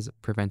such as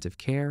preventive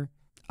care,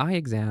 eye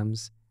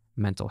exams,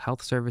 mental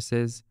health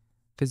services,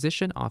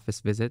 physician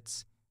office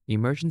visits,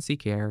 emergency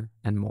care,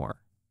 and more.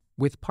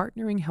 With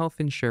partnering health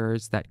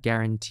insurers that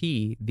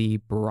guarantee the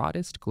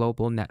broadest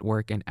global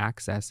network and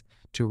access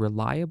to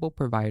reliable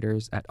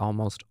providers at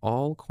almost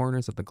all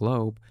corners of the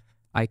globe,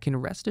 I can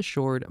rest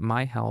assured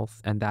my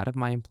health and that of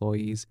my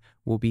employees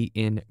will be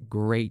in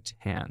great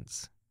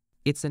hands.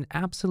 It's an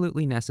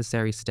absolutely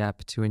necessary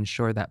step to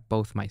ensure that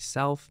both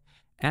myself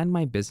and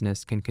my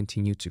business can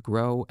continue to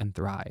grow and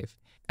thrive.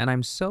 And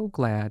I'm so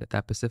glad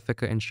that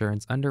Pacifica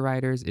Insurance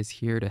Underwriters is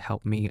here to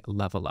help me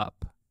level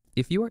up.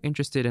 If you are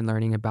interested in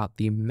learning about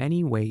the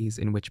many ways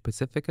in which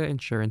Pacifica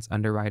Insurance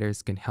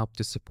Underwriters can help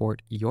to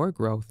support your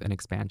growth and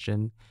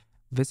expansion,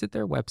 visit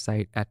their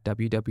website at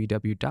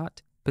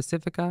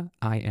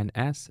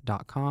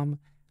www.pacificains.com,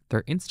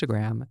 their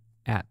Instagram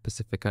at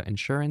Pacifica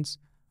Insurance,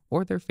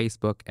 or their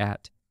Facebook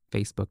at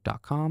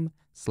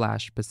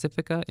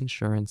facebook.com/Pacifica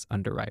Insurance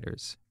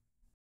Underwriters.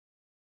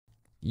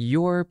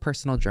 Your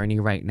personal journey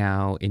right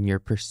now in your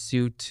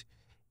pursuit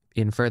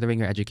in furthering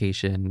your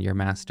education, your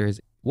master's,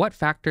 what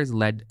factors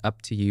led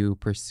up to you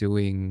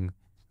pursuing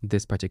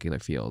this particular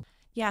field?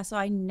 Yeah, so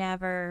I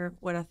never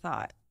would have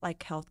thought like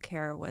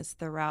healthcare was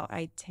the route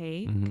I'd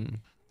take. Mm-hmm.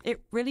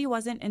 It really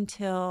wasn't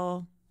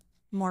until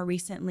more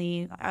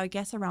recently, I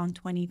guess around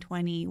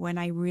 2020, when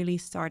I really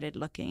started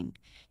looking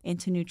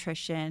into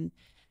nutrition.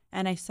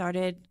 And I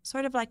started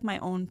sort of like my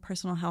own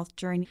personal health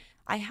journey.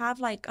 I have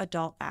like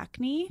adult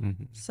acne.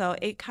 Mm-hmm. So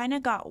it kind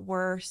of got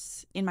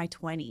worse in my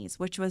 20s,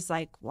 which was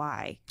like,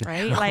 why?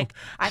 Right? Like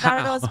I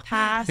thought it was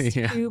past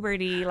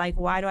puberty. Like,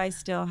 why do I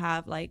still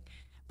have like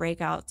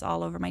breakouts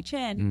all over my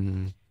chin?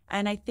 Mm-hmm.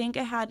 And I think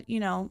it had,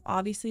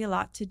 obviously a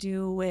lot to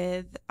do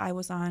with I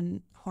was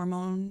on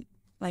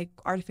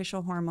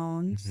artificial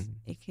hormones,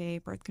 Mm-hmm. aka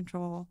birth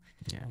control.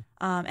 Yeah.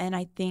 And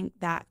I think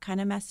that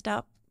kind of messed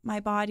up my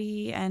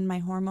body and my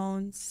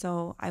hormones.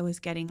 So I was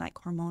getting like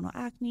hormonal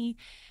acne,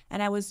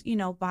 and I was,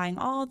 buying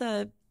all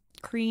the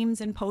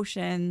creams and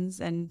potions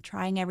and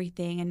trying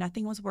everything, and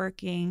nothing was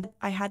working.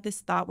 I had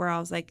this thought where I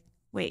was like,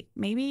 wait,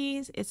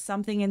 maybe it's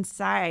something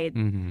inside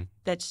Mm-hmm.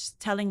 that's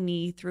telling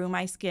me through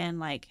my skin,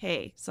 like,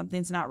 hey,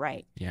 something's not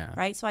right. Yeah.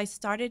 Right. So I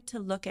started to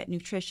look at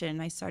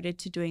nutrition. I started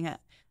to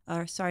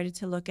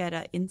look at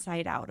an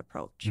inside out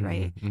approach. Mm-hmm.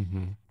 Right.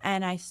 Mm-hmm.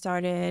 And I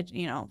started,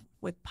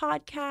 with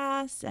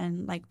podcasts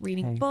and like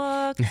reading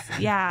books.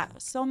 Yeah.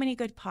 So many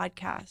good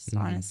podcasts, Mm-hmm.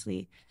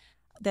 honestly,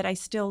 that I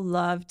still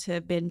love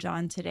to binge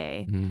on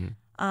today. Mm-hmm.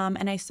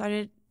 And I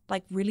started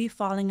like really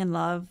falling in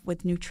love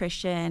with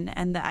nutrition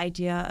and the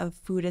idea of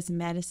food as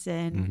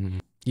medicine. Mm-hmm.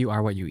 You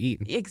are what you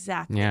eat.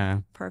 Exactly.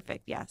 Yeah.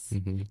 Perfect. Yes.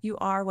 Mm-hmm. You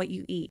are what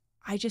you eat.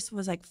 I just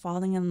was like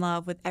falling in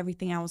love with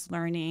everything I was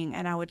learning,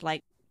 and I would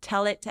like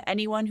tell it to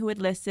anyone who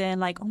would listen,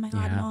 like, oh my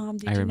God, Mom,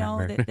 did you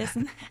know that this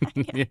and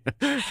that? Yeah.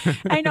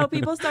 I know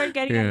people started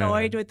getting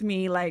annoyed with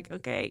me. Like,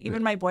 okay,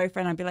 even my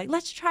boyfriend, I'd be like,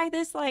 let's try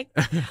this. Like,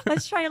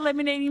 let's try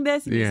eliminating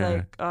this. And he's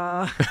like,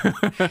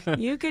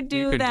 you could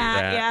do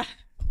that. Yeah.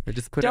 Or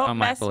just put Don't it on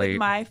my plate. Don't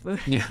mess with my food.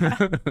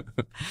 Yeah.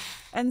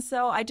 And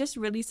so I just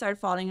really started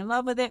falling in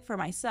love with it for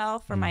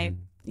myself, for my,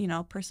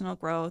 personal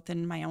growth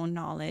and my own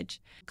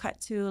knowledge.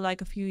 Cut to like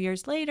a few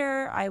years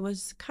later, I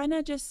was kind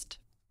of just,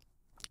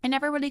 I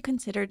never really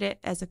considered it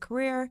as a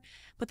career,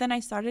 but then I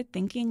started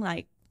thinking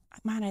like,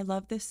 man, I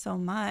love this so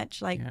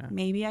much. Like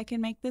maybe I can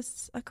make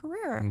this a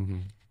career. Mm-hmm.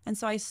 And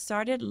so I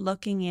started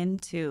looking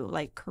into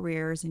like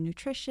careers in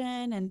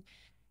nutrition and,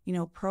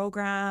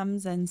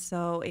 programs. And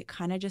so it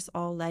kind of just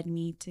all led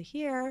me to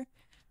here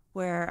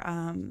where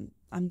I'm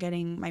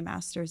getting my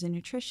master's in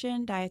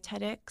nutrition,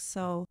 dietetics.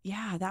 So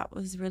yeah, that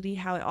was really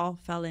how it all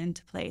fell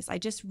into place. I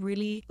just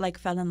really like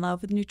fell in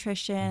love with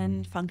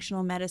nutrition,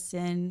 functional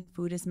medicine,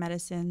 food as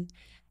medicine.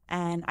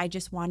 And I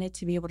just wanted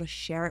to be able to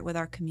share it with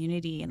our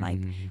community. And like,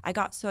 I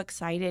got so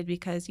excited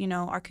because,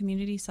 our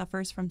community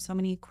suffers from so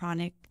many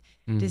chronic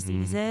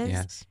diseases.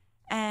 Yes.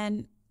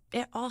 And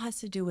it all has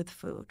to do with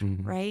food,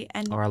 right?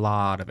 And or a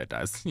lot of it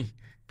does.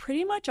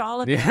 Pretty much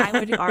all of it, I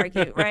would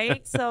argue,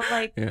 right? So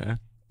like,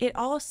 it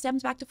all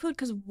stems back to food,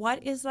 because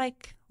what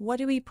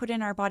do we put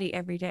in our body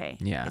every day?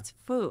 Yeah. It's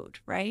food,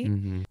 right?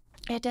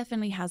 It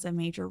definitely has a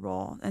major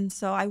role. And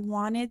so I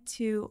wanted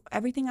to,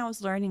 everything I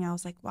was learning, I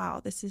was like, wow,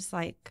 this is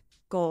like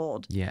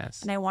gold.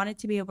 Yes. And I wanted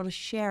to be able to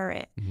share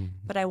it,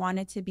 but I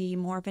wanted to be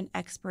more of an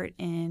expert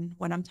in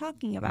what I'm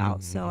talking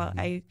about. So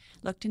I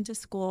looked into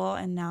school,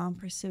 and now I'm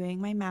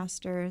pursuing my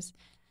master's,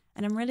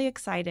 and I'm really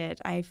excited.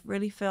 I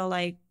really feel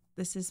like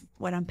this is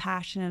what I'm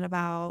passionate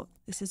about.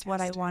 This is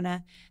what I want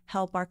to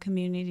help our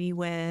community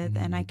with.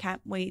 And I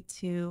can't wait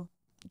to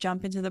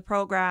jump into the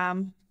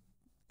program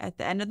at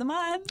the end of the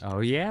month. Oh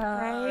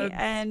yeah. Right.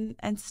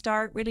 And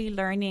start really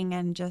learning,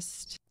 and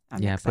just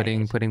I'm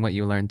excited. Putting what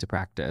you learned to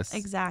practice.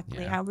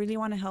 Exactly. Yeah. I really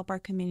want to help our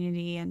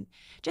community and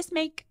just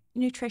make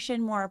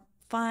nutrition more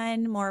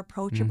fun, more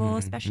approachable,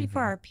 especially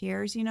for our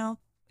peers. You know,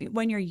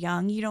 when you're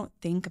young, you don't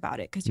think about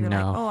it because you're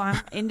like, oh,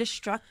 I'm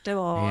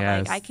indestructible.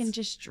 Yes. Like I can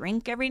just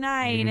drink every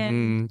night,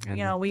 and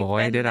you know, we've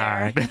been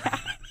there.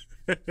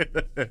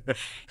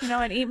 You know,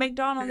 and eat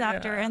McDonald's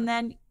after, and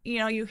then you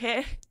know you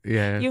hit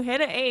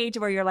an age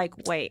where you're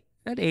like, wait,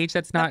 that age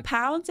that's not, the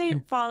pounds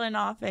ain't falling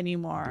off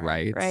anymore,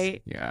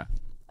 right? Yeah.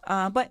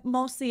 But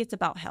mostly it's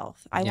about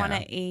health. I want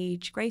to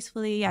age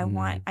gracefully. I'm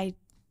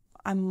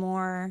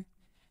more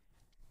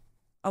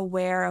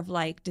aware of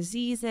like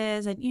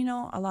diseases, and you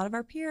know, a lot of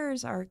our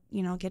peers are,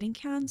 you know, getting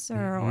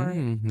cancer or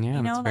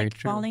you know, like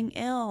falling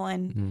ill,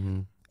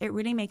 and it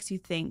really makes you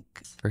think.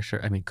 For sure.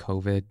 I mean,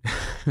 COVID.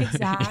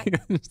 Exactly.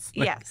 Like,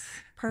 yes.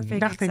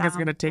 Perfect. Nothing is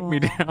going to take me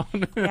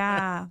down.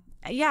 Yeah.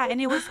 And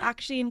it was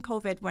actually in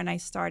COVID when I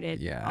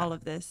started all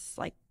of this,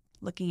 like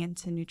looking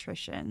into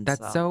nutrition.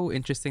 That's so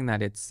interesting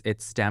that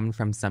it stemmed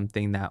from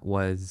something that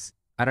was,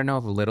 I don't know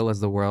if little is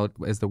the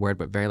word,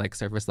 but very like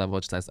surface level.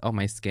 It just says, oh,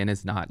 my skin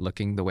is not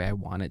looking the way I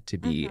want it to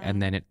be.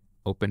 And then it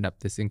opened up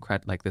this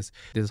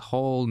this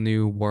whole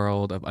new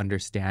world of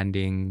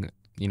understanding,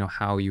 you know,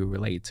 how you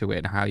relate to it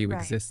and how you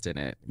exist in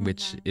it,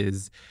 which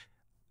is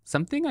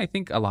something I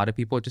think a lot of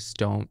people just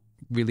don't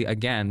really,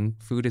 again,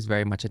 food is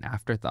very much an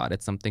afterthought.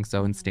 It's something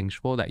so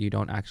instinctual that you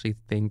don't actually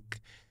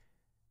think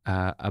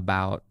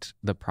about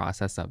the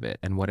process of it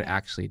and what it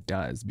actually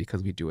does,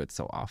 because we do it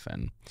so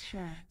often.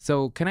 Sure.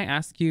 So can I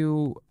ask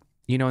you,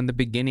 you know, in the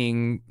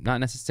beginning, not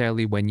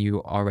necessarily when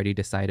you already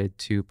decided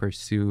to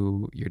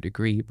pursue your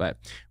degree, but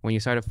when you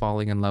started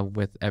falling in love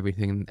with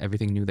everything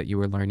new that you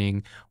were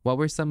learning, what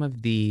were some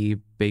of the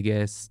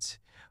biggest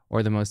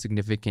or the most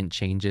significant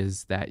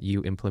changes that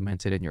you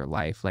implemented in your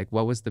life? Like,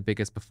 what was the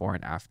biggest before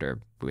and after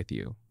with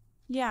you?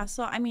 Yeah.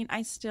 So, I mean,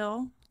 I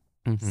still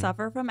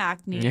suffer from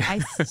acne. I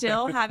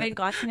still haven't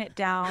gotten it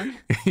down.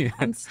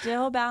 I'm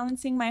still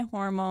balancing my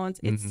hormones.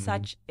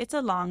 It's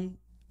a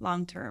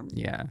long-term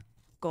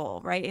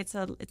goal, right? It's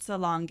a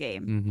long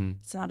game.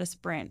 It's not a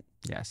sprint.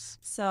 Yes.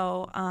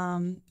 So,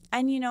 and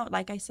you know,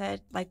 like I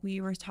said, like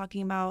we were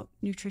talking about,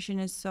 nutrition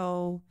is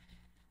so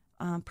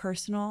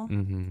personal.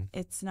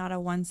 It's not a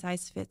one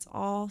size fits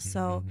all.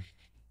 So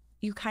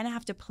you kind of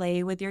have to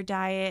play with your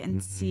diet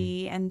and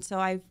see. And so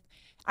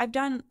I've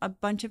done a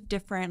bunch of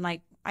different,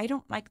 like, I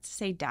don't like to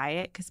say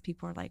diet because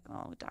people are like,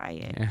 oh,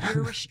 diet.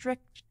 You're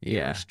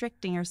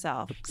restricting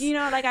yourself. Oops. You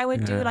know, like I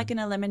would do like an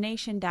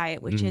elimination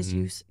diet, which is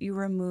you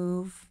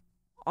remove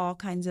all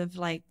kinds of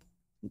like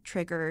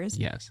triggers.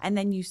 Yes. And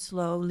then you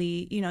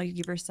slowly, you know, you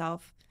give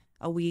yourself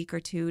a week or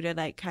two to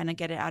like kind of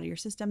get it out of your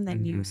system.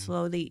 Then you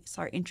slowly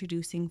start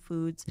introducing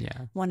foods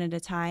one at a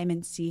time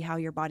and see how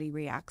your body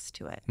reacts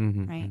to it.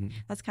 Right.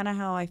 That's kind of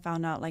how I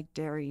found out like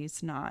dairy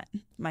is not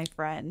my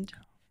friend.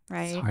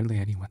 Right. It's hardly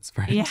anyone's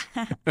friend. Yeah.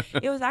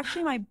 It was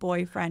actually my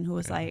boyfriend who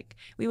was like,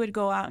 we would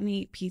go out and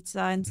eat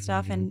pizza and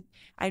stuff. And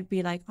I'd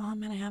be like, oh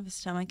man, I have a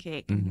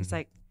stomachache. And he's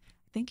like,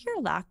 I think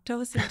you're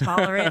lactose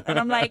intolerant. And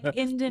I'm like,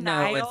 in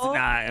denial.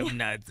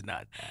 No, it's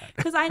not that.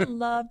 Because I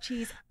love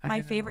cheese.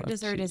 My favorite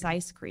dessert is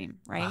ice cream,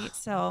 right?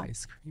 So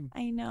ice cream.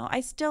 I know.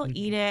 I still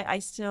eat it. I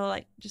still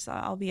like, just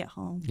I'll be at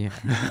home. Yeah.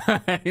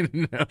 I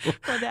know.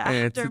 For the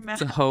aftermath.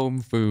 It's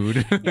home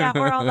food. Yeah,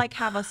 or I'll like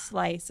have a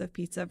slice of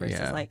pizza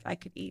versus like I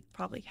could eat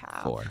probably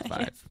half. 4 or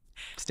 5.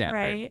 Standard.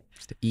 Right.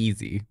 Just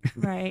easy.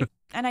 Right.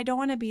 And I don't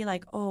want to be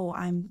like, oh,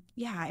 I'm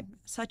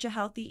such a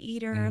healthy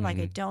eater. Like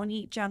I don't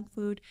eat junk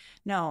food.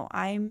 No,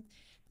 I'm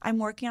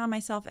working on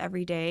myself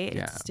every day.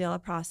 It's still a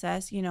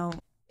process. You know,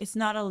 it's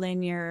not a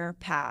linear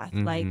path.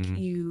 Like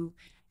you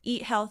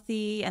eat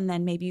healthy and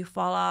then maybe you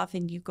fall off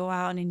and you go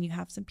out and you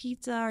have some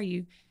pizza or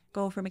you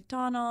go for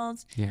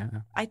McDonald's. Yeah.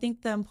 I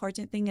think the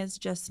important thing is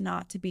just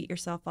not to beat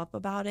yourself up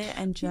about it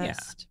and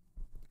just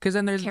because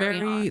then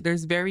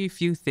there's very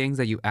few things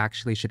that you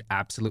actually should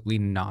absolutely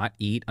not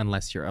eat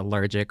unless you're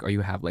allergic or you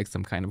have like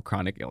some kind of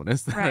chronic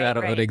illness that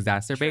would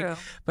exacerbate. True.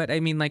 But I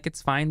mean, like,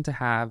 it's fine to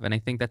have, and I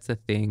think that's the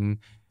thing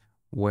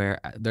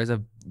where there's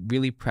a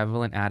really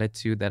prevalent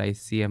attitude that I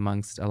see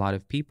amongst a lot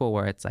of people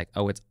where it's like,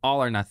 oh, it's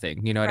all or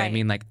nothing. You know what I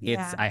mean? Like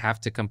I have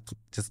to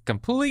just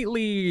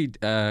completely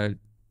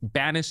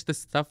banish this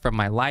stuff from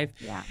my life.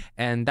 Yeah.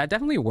 And that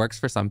definitely works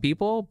for some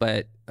people,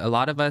 but a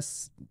lot of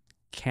us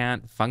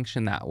can't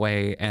function that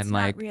way. And it's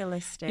like not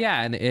realistic.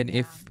 Yeah. And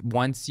if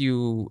once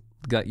you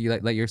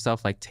let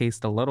yourself like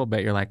taste a little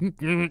bit, you're like,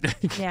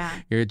 Yeah.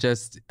 you're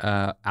just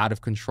out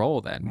of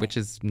control then, which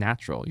is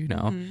natural, you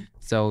know?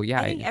 So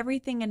yeah. I think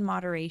everything in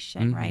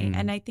moderation, right?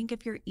 And I think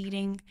if you're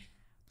eating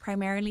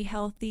primarily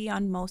healthy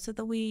on most of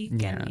the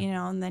week and, you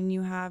know, and then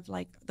you have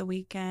like the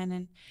weekend,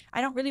 and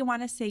I don't really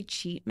want to say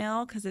cheat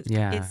meal because it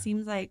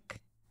seems like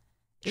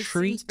it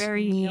seems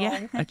very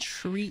meal, a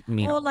treat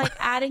meal. Well, like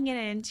adding it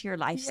into your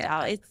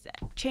lifestyle. It's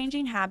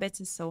changing habits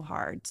is so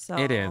hard. So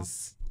it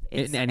is.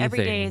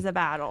 Every day is a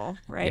battle,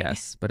 right?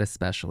 Yes, but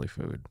especially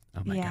food.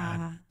 Oh my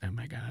God. Oh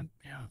my God.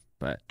 Yeah.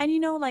 And you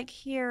know, like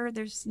here,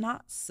 there's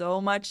not so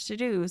much to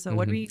do. So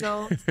when we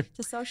go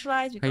to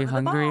socialize, we go to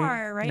the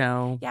bar, right?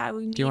 No. Yeah,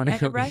 we meet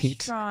at a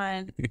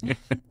restaurant,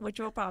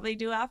 which we'll probably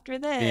do after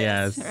this.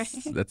 Yes,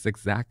 right? That's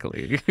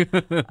exactly.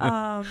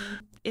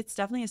 It's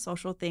definitely a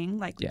social thing,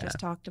 like we just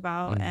talked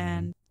about,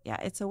 and yeah,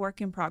 it's a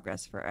work in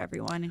progress for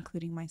everyone,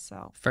 including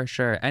myself. For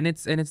sure. And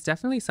it's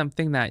definitely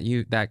something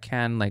that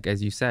can, like,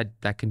 as you said,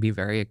 that can be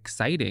very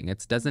exciting.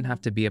 It doesn't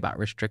have to be about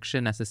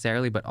restriction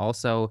necessarily, but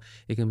also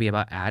it can be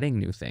about adding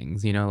new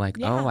things, you know, like,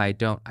 oh,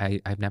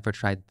 I've never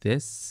tried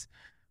this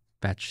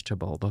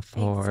vegetable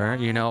before,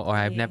 you know, or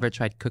I've never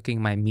tried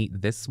cooking my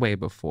meat this way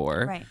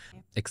before. Right.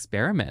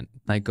 Experiment,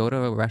 like go to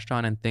a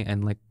restaurant and think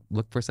and like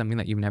look for something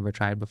that you've never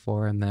tried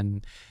before, and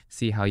then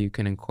see how you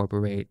can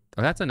incorporate.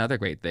 Or that's another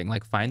great thing,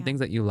 like find things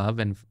that you love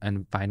and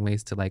find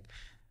ways to like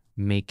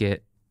make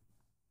it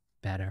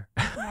better.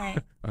 Right.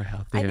 Or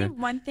healthier. I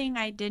think one thing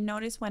I did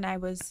notice when I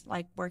was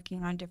like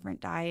working on different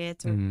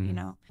diets, or you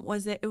know,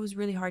 was that it was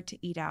really hard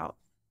to eat out.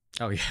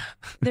 Oh yeah.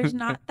 There's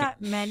not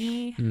that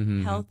many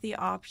healthy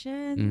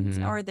options,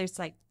 or there's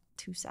like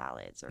 2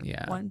 salads or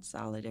 1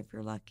 salad if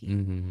you're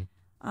lucky.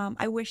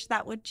 I wish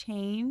that would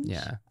change.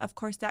 Yeah. Of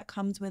course, that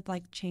comes with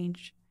like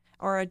change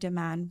or a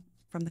demand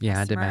from the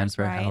customers, demand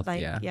for right? health,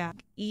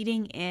 like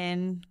eating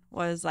in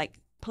was like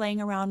playing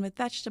around with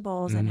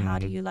vegetables and how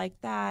do you like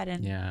that,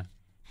 and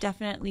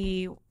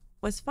definitely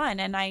was fun.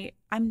 And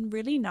I'm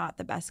really not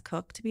the best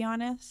cook, to be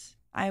honest.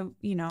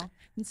 You know,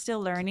 I'm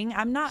still learning.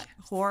 I'm not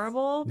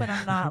horrible, but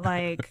I'm not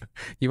like...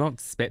 You won't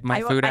spit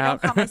my food out. I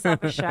don't call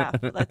myself a chef.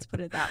 Let's put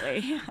it that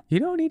way. You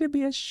don't need to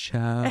be a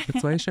chef.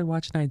 That's why you should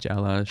watch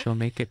Nigella. She'll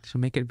make it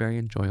very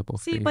enjoyable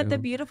for you. See, but the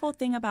beautiful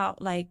thing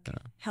about like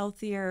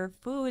healthier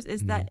foods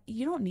is that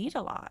you don't need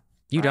a lot.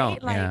 You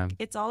don't. Like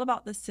it's all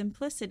about the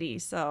simplicity.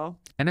 So,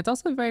 and it's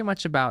also very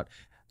much about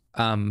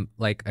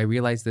like I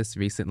realized this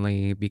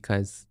recently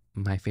because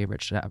my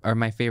favorite chef, or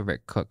my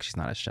favorite cook, she's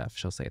not a chef,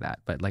 she'll say that,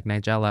 but like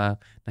Nigella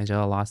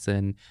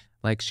Lawson,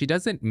 like she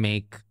doesn't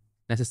make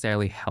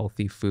necessarily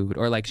healthy food,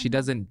 or like she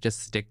doesn't just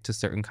stick to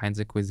certain kinds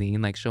of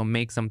cuisine. Like she'll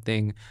make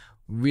something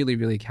really,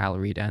 really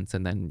calorie dense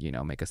and then, you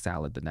know, make a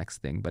salad the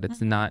next thing, but it's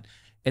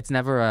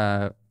never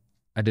a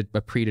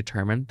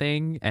predetermined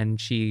thing. And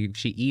she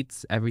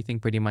eats everything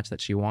pretty much that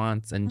she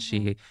wants, and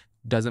she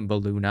doesn't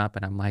balloon up.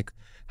 And I'm like,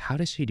 how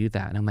does she do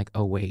that? And I'm like,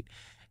 oh wait,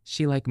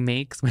 she like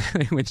makes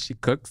when she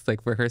cooks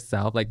like for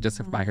herself, like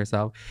just by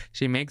herself,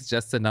 she makes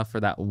just enough for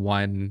that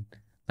one,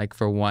 like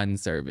for one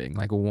serving,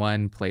 like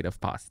one plate of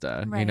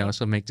pasta. You know,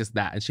 she'll make just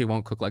that, and she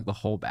won't cook like the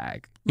whole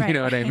bag. You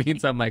know what I mean?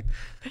 So I'm like,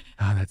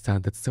 oh,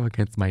 that's so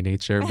against my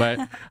nature. But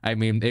I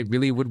mean, it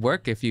really would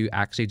work if you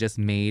actually just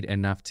made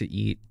enough to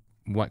eat.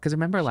 What? Because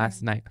remember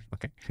last night,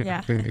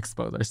 we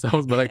expose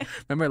ourselves, but like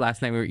remember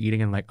last night we were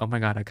eating and like, oh my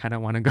God, I kind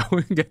of want to go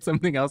and get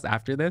something else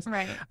after this.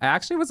 I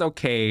actually was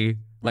okay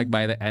like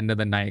by the end of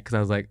the night, because I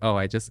was like, oh,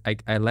 I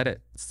let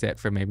it sit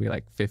for maybe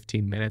like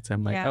 15 minutes.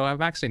 I'm like, oh,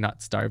 I'm actually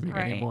not starving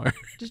anymore.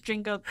 Just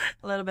drink a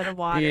little bit of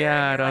water.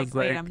 Yeah, and I was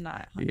wait, I'm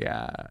not hungry.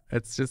 Yeah,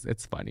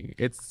 it's funny.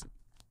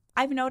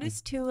 I've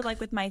noticed too, like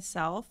with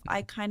myself,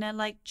 I kind of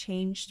like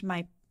changed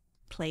my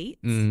plates.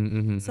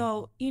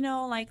 So, you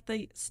know, like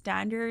the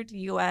standard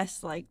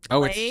US like plate.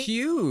 Oh, it's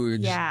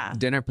huge. Yeah.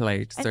 Dinner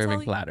plate,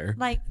 serving platter.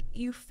 Like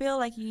you feel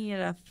like you need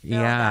to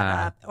fill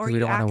that up, or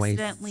you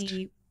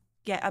accidentally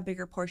get a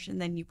bigger portion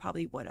than you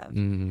probably would have.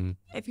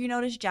 If you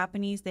notice,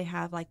 Japanese, they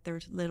have like their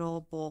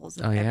little bowls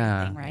of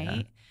everything,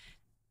 right?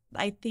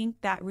 I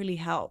think that really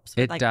helps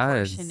with like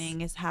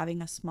portioning, is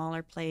having a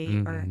smaller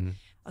plate or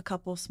a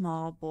couple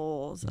small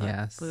bowls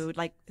of food,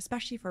 like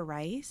especially for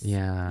rice. You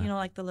know,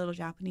 like the little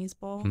Japanese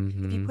bowl.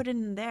 If you put it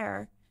in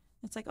there,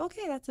 it's like,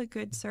 okay, that's a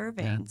good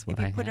serving. If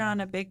you put it on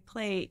a big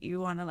plate,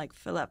 you want to like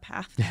fill up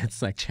half.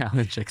 It's like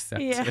challenge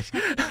accepted.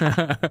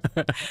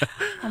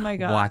 Oh my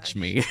God. Watch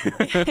me.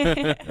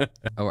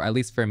 Or at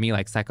least for me,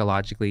 like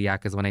psychologically,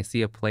 because when I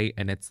see a plate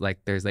and it's like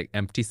there's like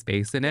empty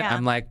space in it,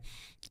 I'm like,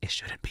 it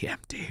shouldn't be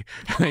empty.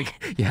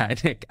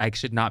 Like, I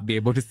should not be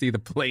able to see the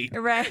plate.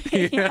 Right.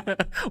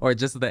 Or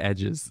just the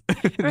edges.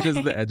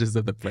 Just the edges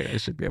of the plate I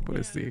should be able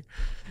to see.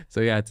 So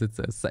yeah,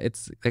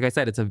 it's like I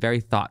said, it's a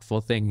very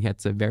thoughtful thing.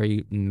 It's a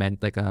very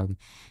an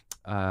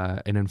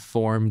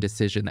informed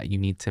decision that you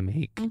need to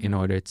make in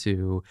order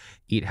to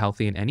eat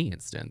healthy in any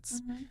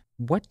instance.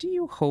 What do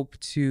you hope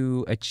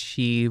to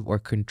achieve or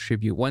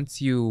contribute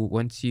once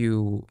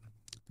you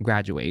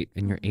graduate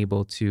and you're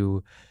able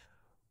to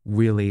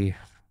really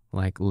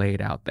like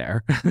laid out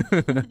there.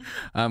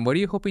 What are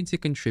you hoping to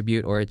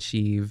contribute or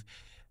achieve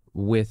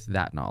with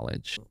that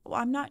knowledge?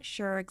 Well, I'm not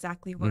sure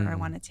exactly where I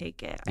want to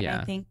take it. And I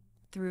Yeah. think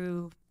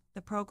through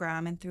the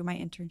program and through my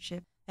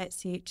internship at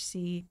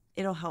CHC,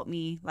 it'll help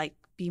me like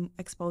be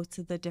exposed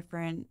to the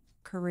different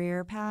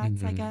career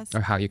paths, I guess.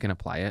 Or how you can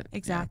apply it.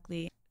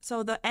 Exactly.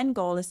 So the end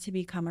goal is to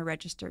become a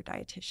registered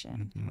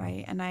dietitian, Mhm.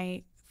 right? And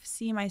I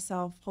see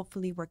myself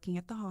hopefully working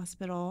at the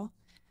hospital.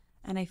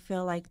 And I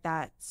feel like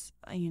that's,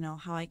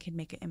 how I can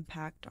make an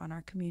impact on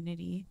our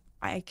community.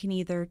 I can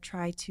either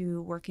try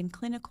to work in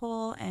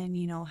clinical and,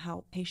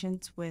 help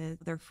patients with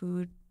their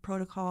food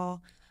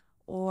protocol,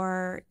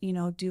 or,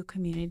 do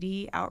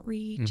community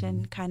outreach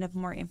and kind of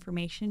more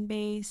information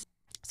based.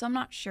 So I'm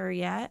not sure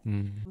yet,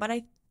 but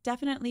I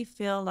definitely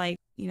feel like,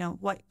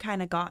 what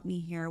kind of got me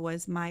here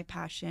was my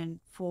passion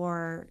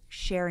for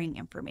sharing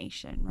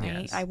information,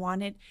 right? Yes.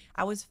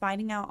 I was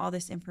finding out all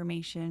this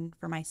information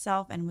for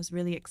myself and was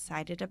really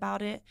excited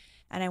about it.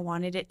 And I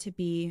wanted it to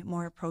be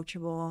more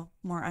approachable,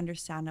 more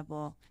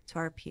understandable to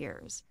our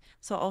peers.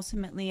 So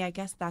ultimately, I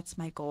guess that's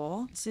my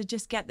goal, to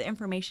just get the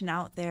information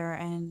out there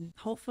and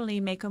hopefully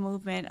make a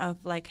movement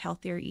of like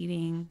healthier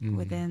eating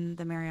within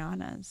the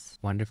Marianas.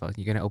 Wonderful.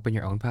 You're gonna open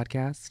your own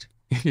podcast?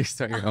 You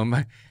start your own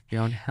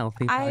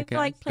healthy I've podcast?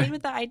 like played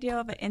with the idea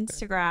of an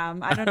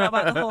Instagram. I don't know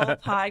about the whole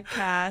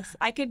podcast.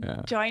 I could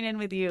join in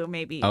with you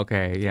maybe.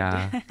 Okay,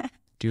 yeah.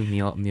 Do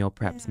meal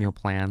preps, meal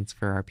plans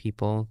for our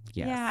people.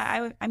 Yes.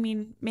 Yeah, I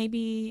mean,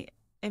 maybe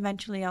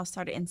eventually I'll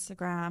start an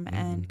Instagram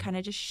and kind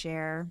of just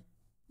share,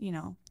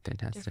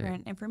 Fantastic.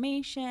 different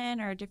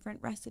information or different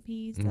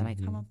recipes that I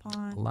come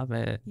upon. Love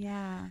it.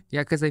 Yeah.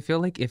 Yeah, because I feel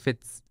like if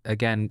it's,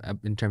 again,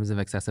 in terms of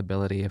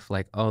accessibility, if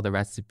like, oh, the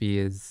recipe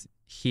is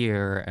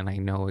here and I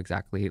know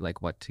exactly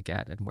like what to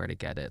get and where to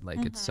get it,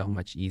 like it's so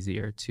much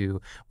easier to,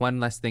 one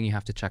less thing you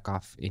have to check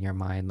off in your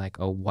mind, like,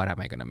 oh, what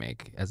am I gonna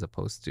make, as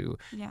opposed to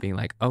being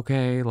like,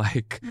 okay,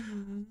 like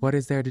what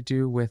is there to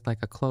do with like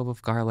a clove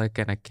of garlic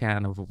and a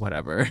can of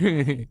whatever.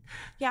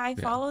 Yeah, I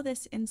follow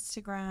this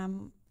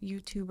Instagram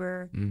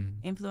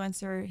YouTuber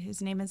influencer.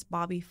 His name is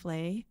Bobby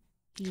Flay.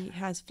 He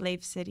has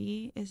Flav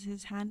City is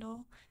his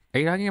handle. Are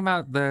you talking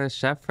about the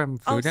chef from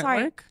Food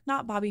Network?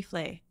 Not Bobby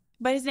Flay.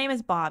 But his name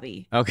is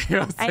Bobby. Okay.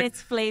 And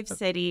it's Flav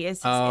City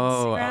is his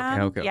Instagram.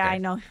 Okay. Yeah, I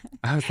know.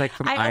 I was like,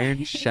 from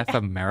Iron Chef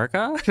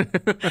America?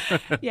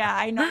 Yeah,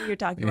 I know what you're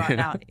talking about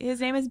now.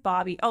 His name is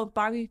Bobby. Oh,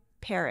 Bobby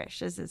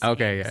Parrish is his name.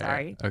 Yeah.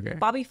 Sorry. Okay.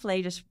 Bobby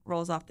Flay just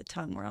rolls off the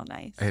tongue real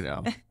nice. I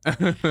know.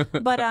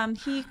 But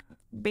he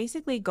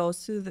basically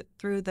goes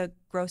through the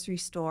grocery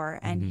store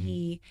and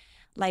he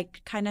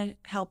like kind of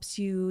helps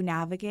you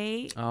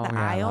navigate the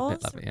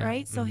aisles, love it, yeah.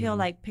 right? So he'll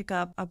like pick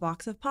up a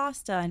box of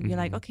pasta and be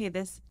like, okay,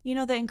 this,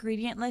 the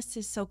ingredient list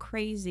is so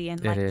crazy.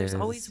 And like, there's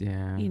always,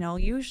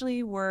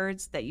 usually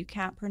words that you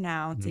can't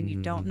pronounce and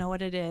you don't know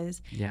what it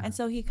is. Yeah. And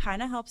so he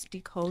kind of helps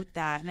decode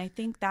that. And I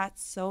think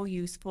that's so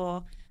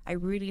useful. I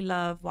really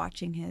love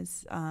watching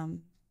his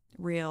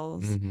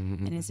reels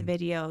and his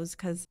videos,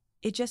 because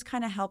it just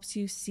kind of helps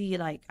you see,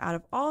 like, out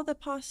of all the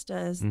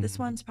pastas, this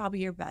one's probably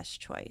your best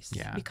choice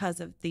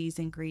because of these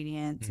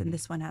ingredients. And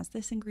this one has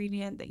this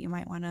ingredient that you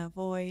might want to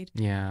avoid.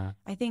 Yeah.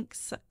 I think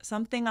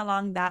something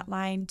along that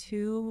line,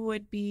 too,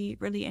 would be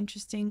really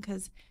interesting,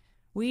 because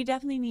we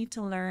definitely need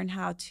to learn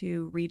how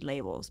to read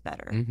labels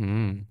better.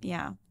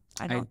 Yeah.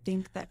 I don't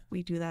think that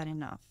we do that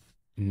enough.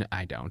 No,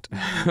 I don't.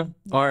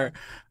 Or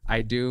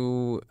I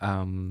do,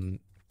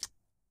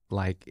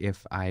 like,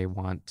 if I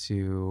want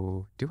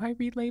to, do I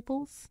read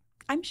labels?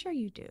 I'm sure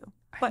you do,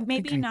 but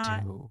maybe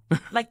not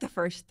like the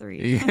first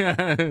three.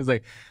 Yeah, it's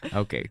like,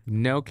 okay,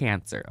 no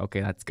cancer.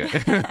 Okay, that's good.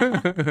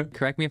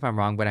 Correct me if I'm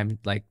wrong, but I'm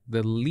like,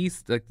 the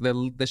least, like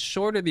the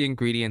shorter the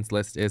ingredients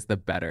list is, the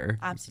better.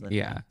 Absolutely.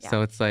 Yeah.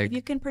 So it's like, if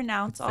you can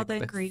pronounce all like the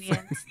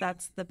ingredients,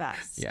 that's the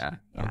best. Yeah.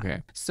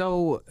 Okay.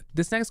 So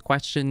this next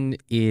question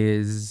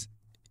is,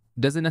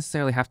 doesn't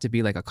necessarily have to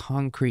be like a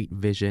concrete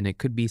vision. It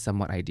could be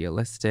somewhat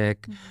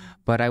idealistic,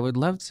 but I would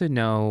love to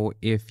know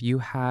if you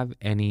have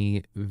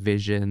any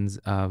visions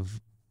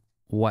of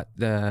what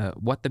the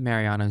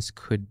Marianas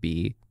could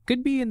be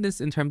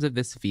in terms of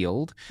this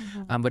field.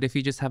 But if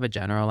you just have a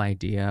general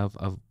idea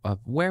of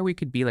where we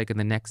could be like in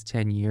the next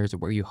 10 years, or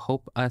where you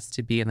hope us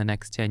to be in the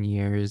next 10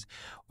 years,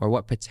 or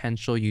what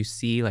potential you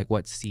see, like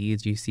what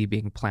seeds you see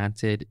being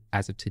planted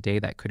as of today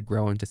that could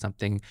grow into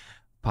something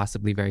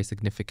possibly very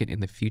significant in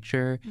the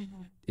future.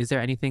 Is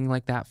there anything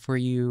like that for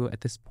you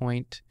at this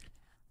point?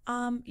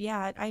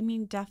 Yeah, I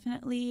mean,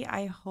 definitely,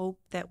 I hope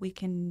that we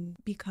can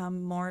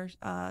become more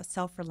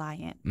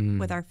self-reliant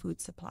with our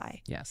food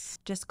supply. Yes.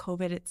 Just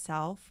COVID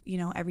itself,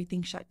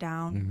 everything shut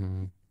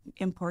down.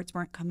 Imports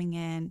weren't coming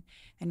in,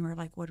 and we're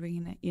like, what are we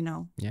gonna,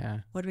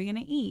 what are we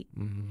gonna eat?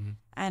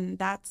 And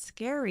that's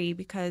scary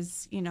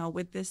because,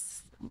 with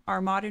this,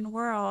 our modern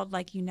world,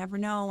 like, you never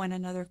know when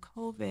another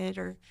COVID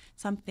or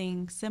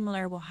something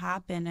similar will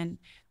happen, and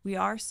we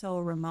are so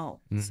remote.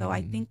 So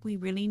I think we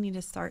really need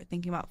to start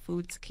thinking about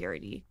food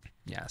security.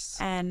 Yes.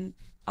 And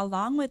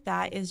along with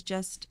that is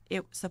just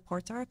it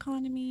supports our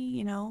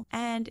economy,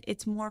 and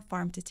it's more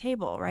farm to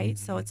table, right?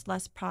 So it's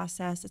less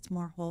processed, it's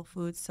more whole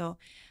foods. So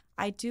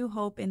I do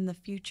hope in the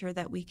future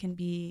that we can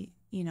be,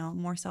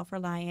 more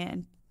self-reliant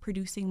and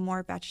producing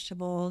more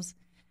vegetables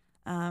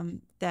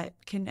that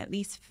can at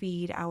least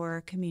feed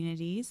our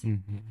communities.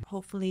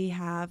 Hopefully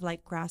have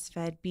like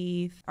grass-fed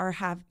beef, or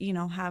have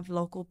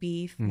local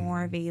beef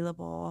more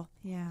available.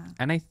 Yeah.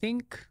 And I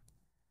think,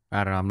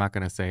 I don't know, I'm not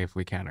going to say if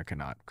we can or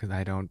cannot, because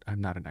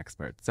I'm not an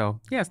expert. So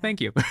yes, thank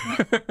you.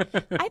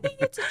 I think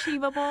it's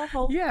achievable,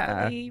 hopefully,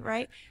 Yeah.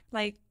 right?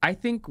 Like, I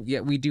think,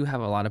 we do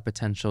have a lot of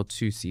potential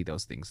to see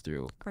those things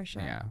through. For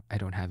sure. Yeah. I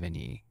don't have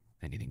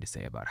anything to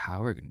say about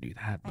how we're going to do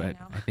that, I but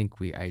know.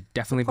 I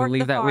definitely Support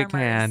believe the that we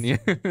can.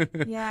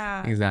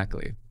 Yeah.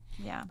 Exactly.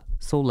 Yeah.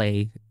 So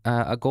Lei,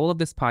 a goal of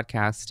this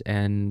podcast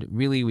and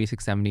really We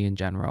 670 in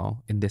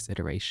general in this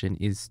iteration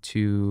is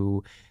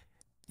to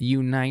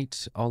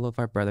unite all of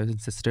our brothers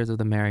and sisters of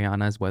the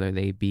Marianas, whether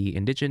they be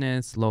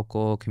indigenous,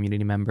 local,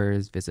 community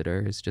members,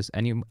 visitors, just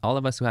all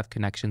of us who have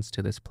connections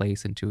to this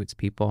place and to its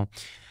people.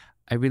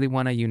 I really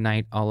want to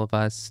unite all of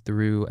us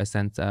through a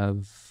sense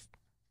of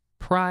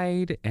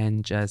pride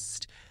and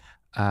just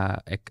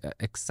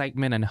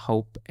excitement and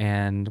hope,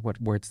 and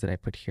what words did I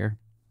put here?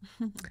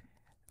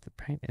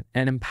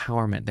 And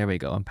empowerment. There we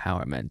go.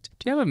 Empowerment.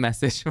 Do you have a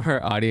message for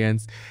our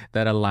audience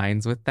that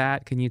aligns with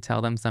that? Can you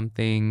tell them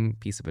something,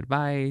 piece of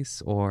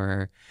advice,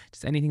 or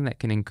just anything that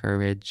can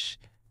encourage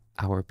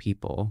our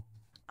people?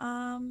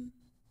 Don't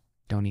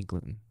eat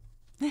gluten.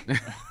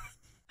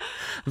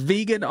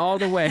 Vegan all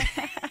the way.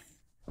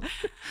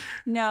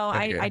 No,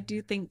 Okay. I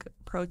do think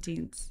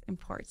protein's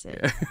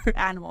important.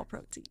 Animal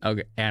protein.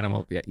 Okay,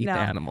 animal. Yeah, eat No. the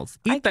animals.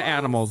 I Eat the guess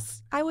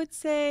animals. I would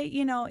say,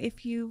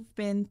 if you've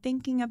been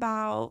thinking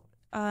about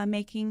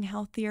making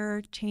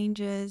healthier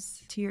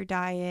changes to your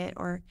diet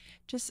or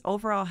just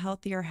overall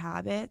healthier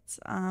habits,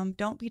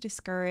 don't be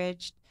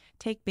discouraged.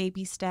 Take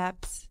baby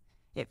steps.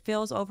 It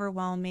feels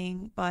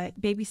overwhelming,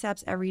 but baby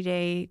steps every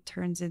day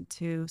turns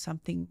into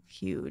something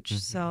huge.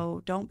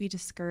 So don't be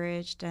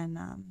discouraged, and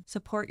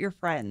support your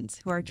friends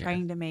who are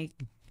trying to make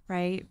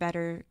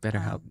better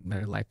health,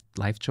 better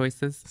life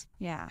choices.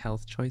 Yeah.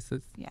 Health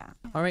choices. Yeah.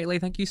 All right, Lei,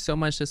 thank you so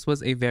much. This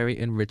was a very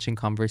enriching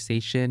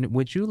conversation.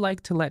 Would you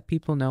like to let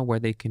people know where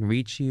they can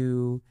reach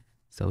you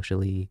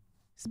socially,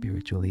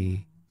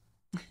 spiritually?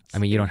 I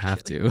mean, you don't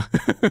have to.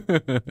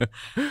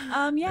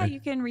 Yeah,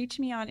 you can reach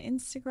me on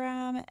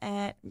Instagram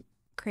at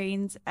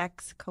Cranes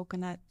X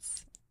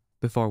Coconuts.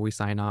 Before we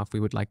sign off,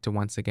 we would like to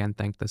once again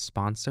thank the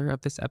sponsor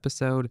of this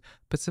episode,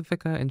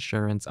 Pacifica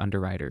Insurance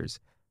Underwriters.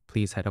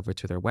 Please head over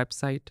to their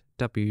website,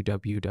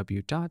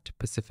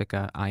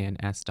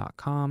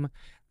 www.pacificains.com,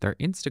 their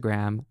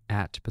Instagram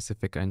at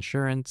Pacifica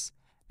Insurance,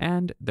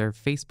 and their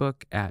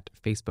Facebook at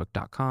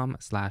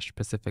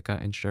facebook.com/Pacifica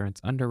Insurance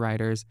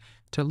Underwriters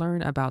to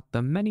learn about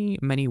the many,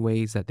 many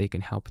ways that they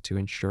can help to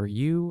insure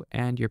you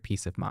and your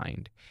peace of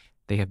mind.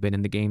 They have been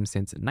in the game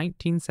since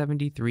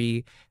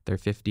 1973. Their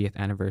 50th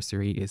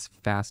anniversary is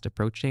fast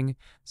approaching,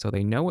 so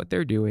they know what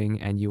they're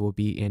doing, and you will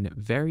be in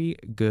very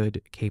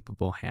good,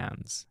 capable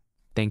hands.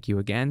 Thank you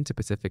again to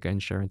Pacifica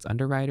Insurance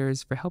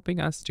Underwriters for helping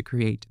us to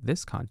create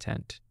this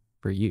content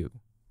for you.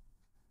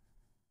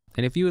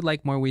 And if you would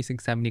like more We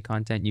 670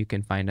 content, you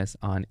can find us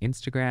on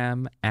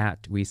Instagram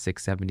at We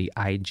 670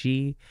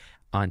 IG,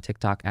 on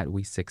TikTok at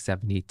We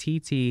 670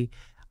 TT,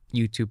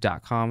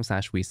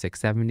 youtube.com/We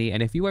 670.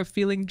 And if you are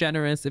feeling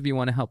generous, if you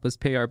want to help us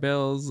pay our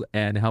bills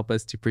and help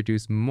us to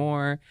produce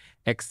more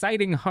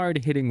exciting,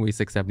 hard-hitting We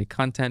 670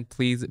 content,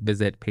 please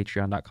visit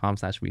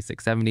patreon.com/We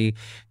 670.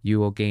 You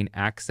will gain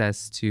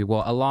access to,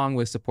 along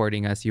with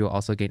supporting us, you will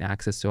also gain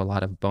access to a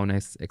lot of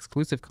bonus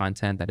exclusive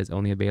content that is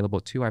only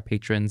available to our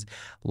patrons,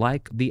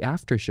 like the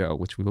after show,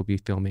 which we will be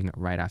filming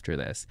right after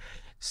this.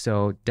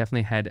 So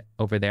definitely head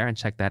over there and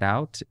check that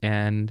out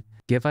and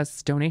give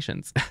us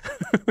donations.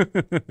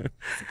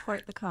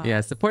 Support the cause.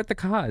 Yeah, support the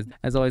cause.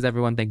 As always,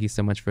 everyone, thank you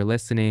so much for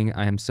listening.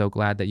 I am so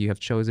glad that you have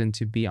chosen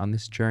to be on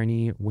this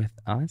journey with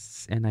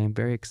us, and I am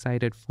very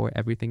excited for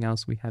everything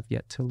else we have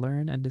yet to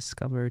learn and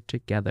discover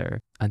together.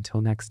 Until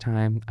next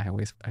time, I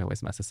always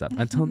mess this up.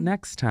 Until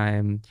next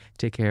time,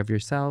 take care of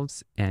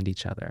yourselves and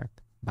each other.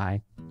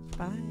 Bye.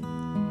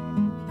 Bye.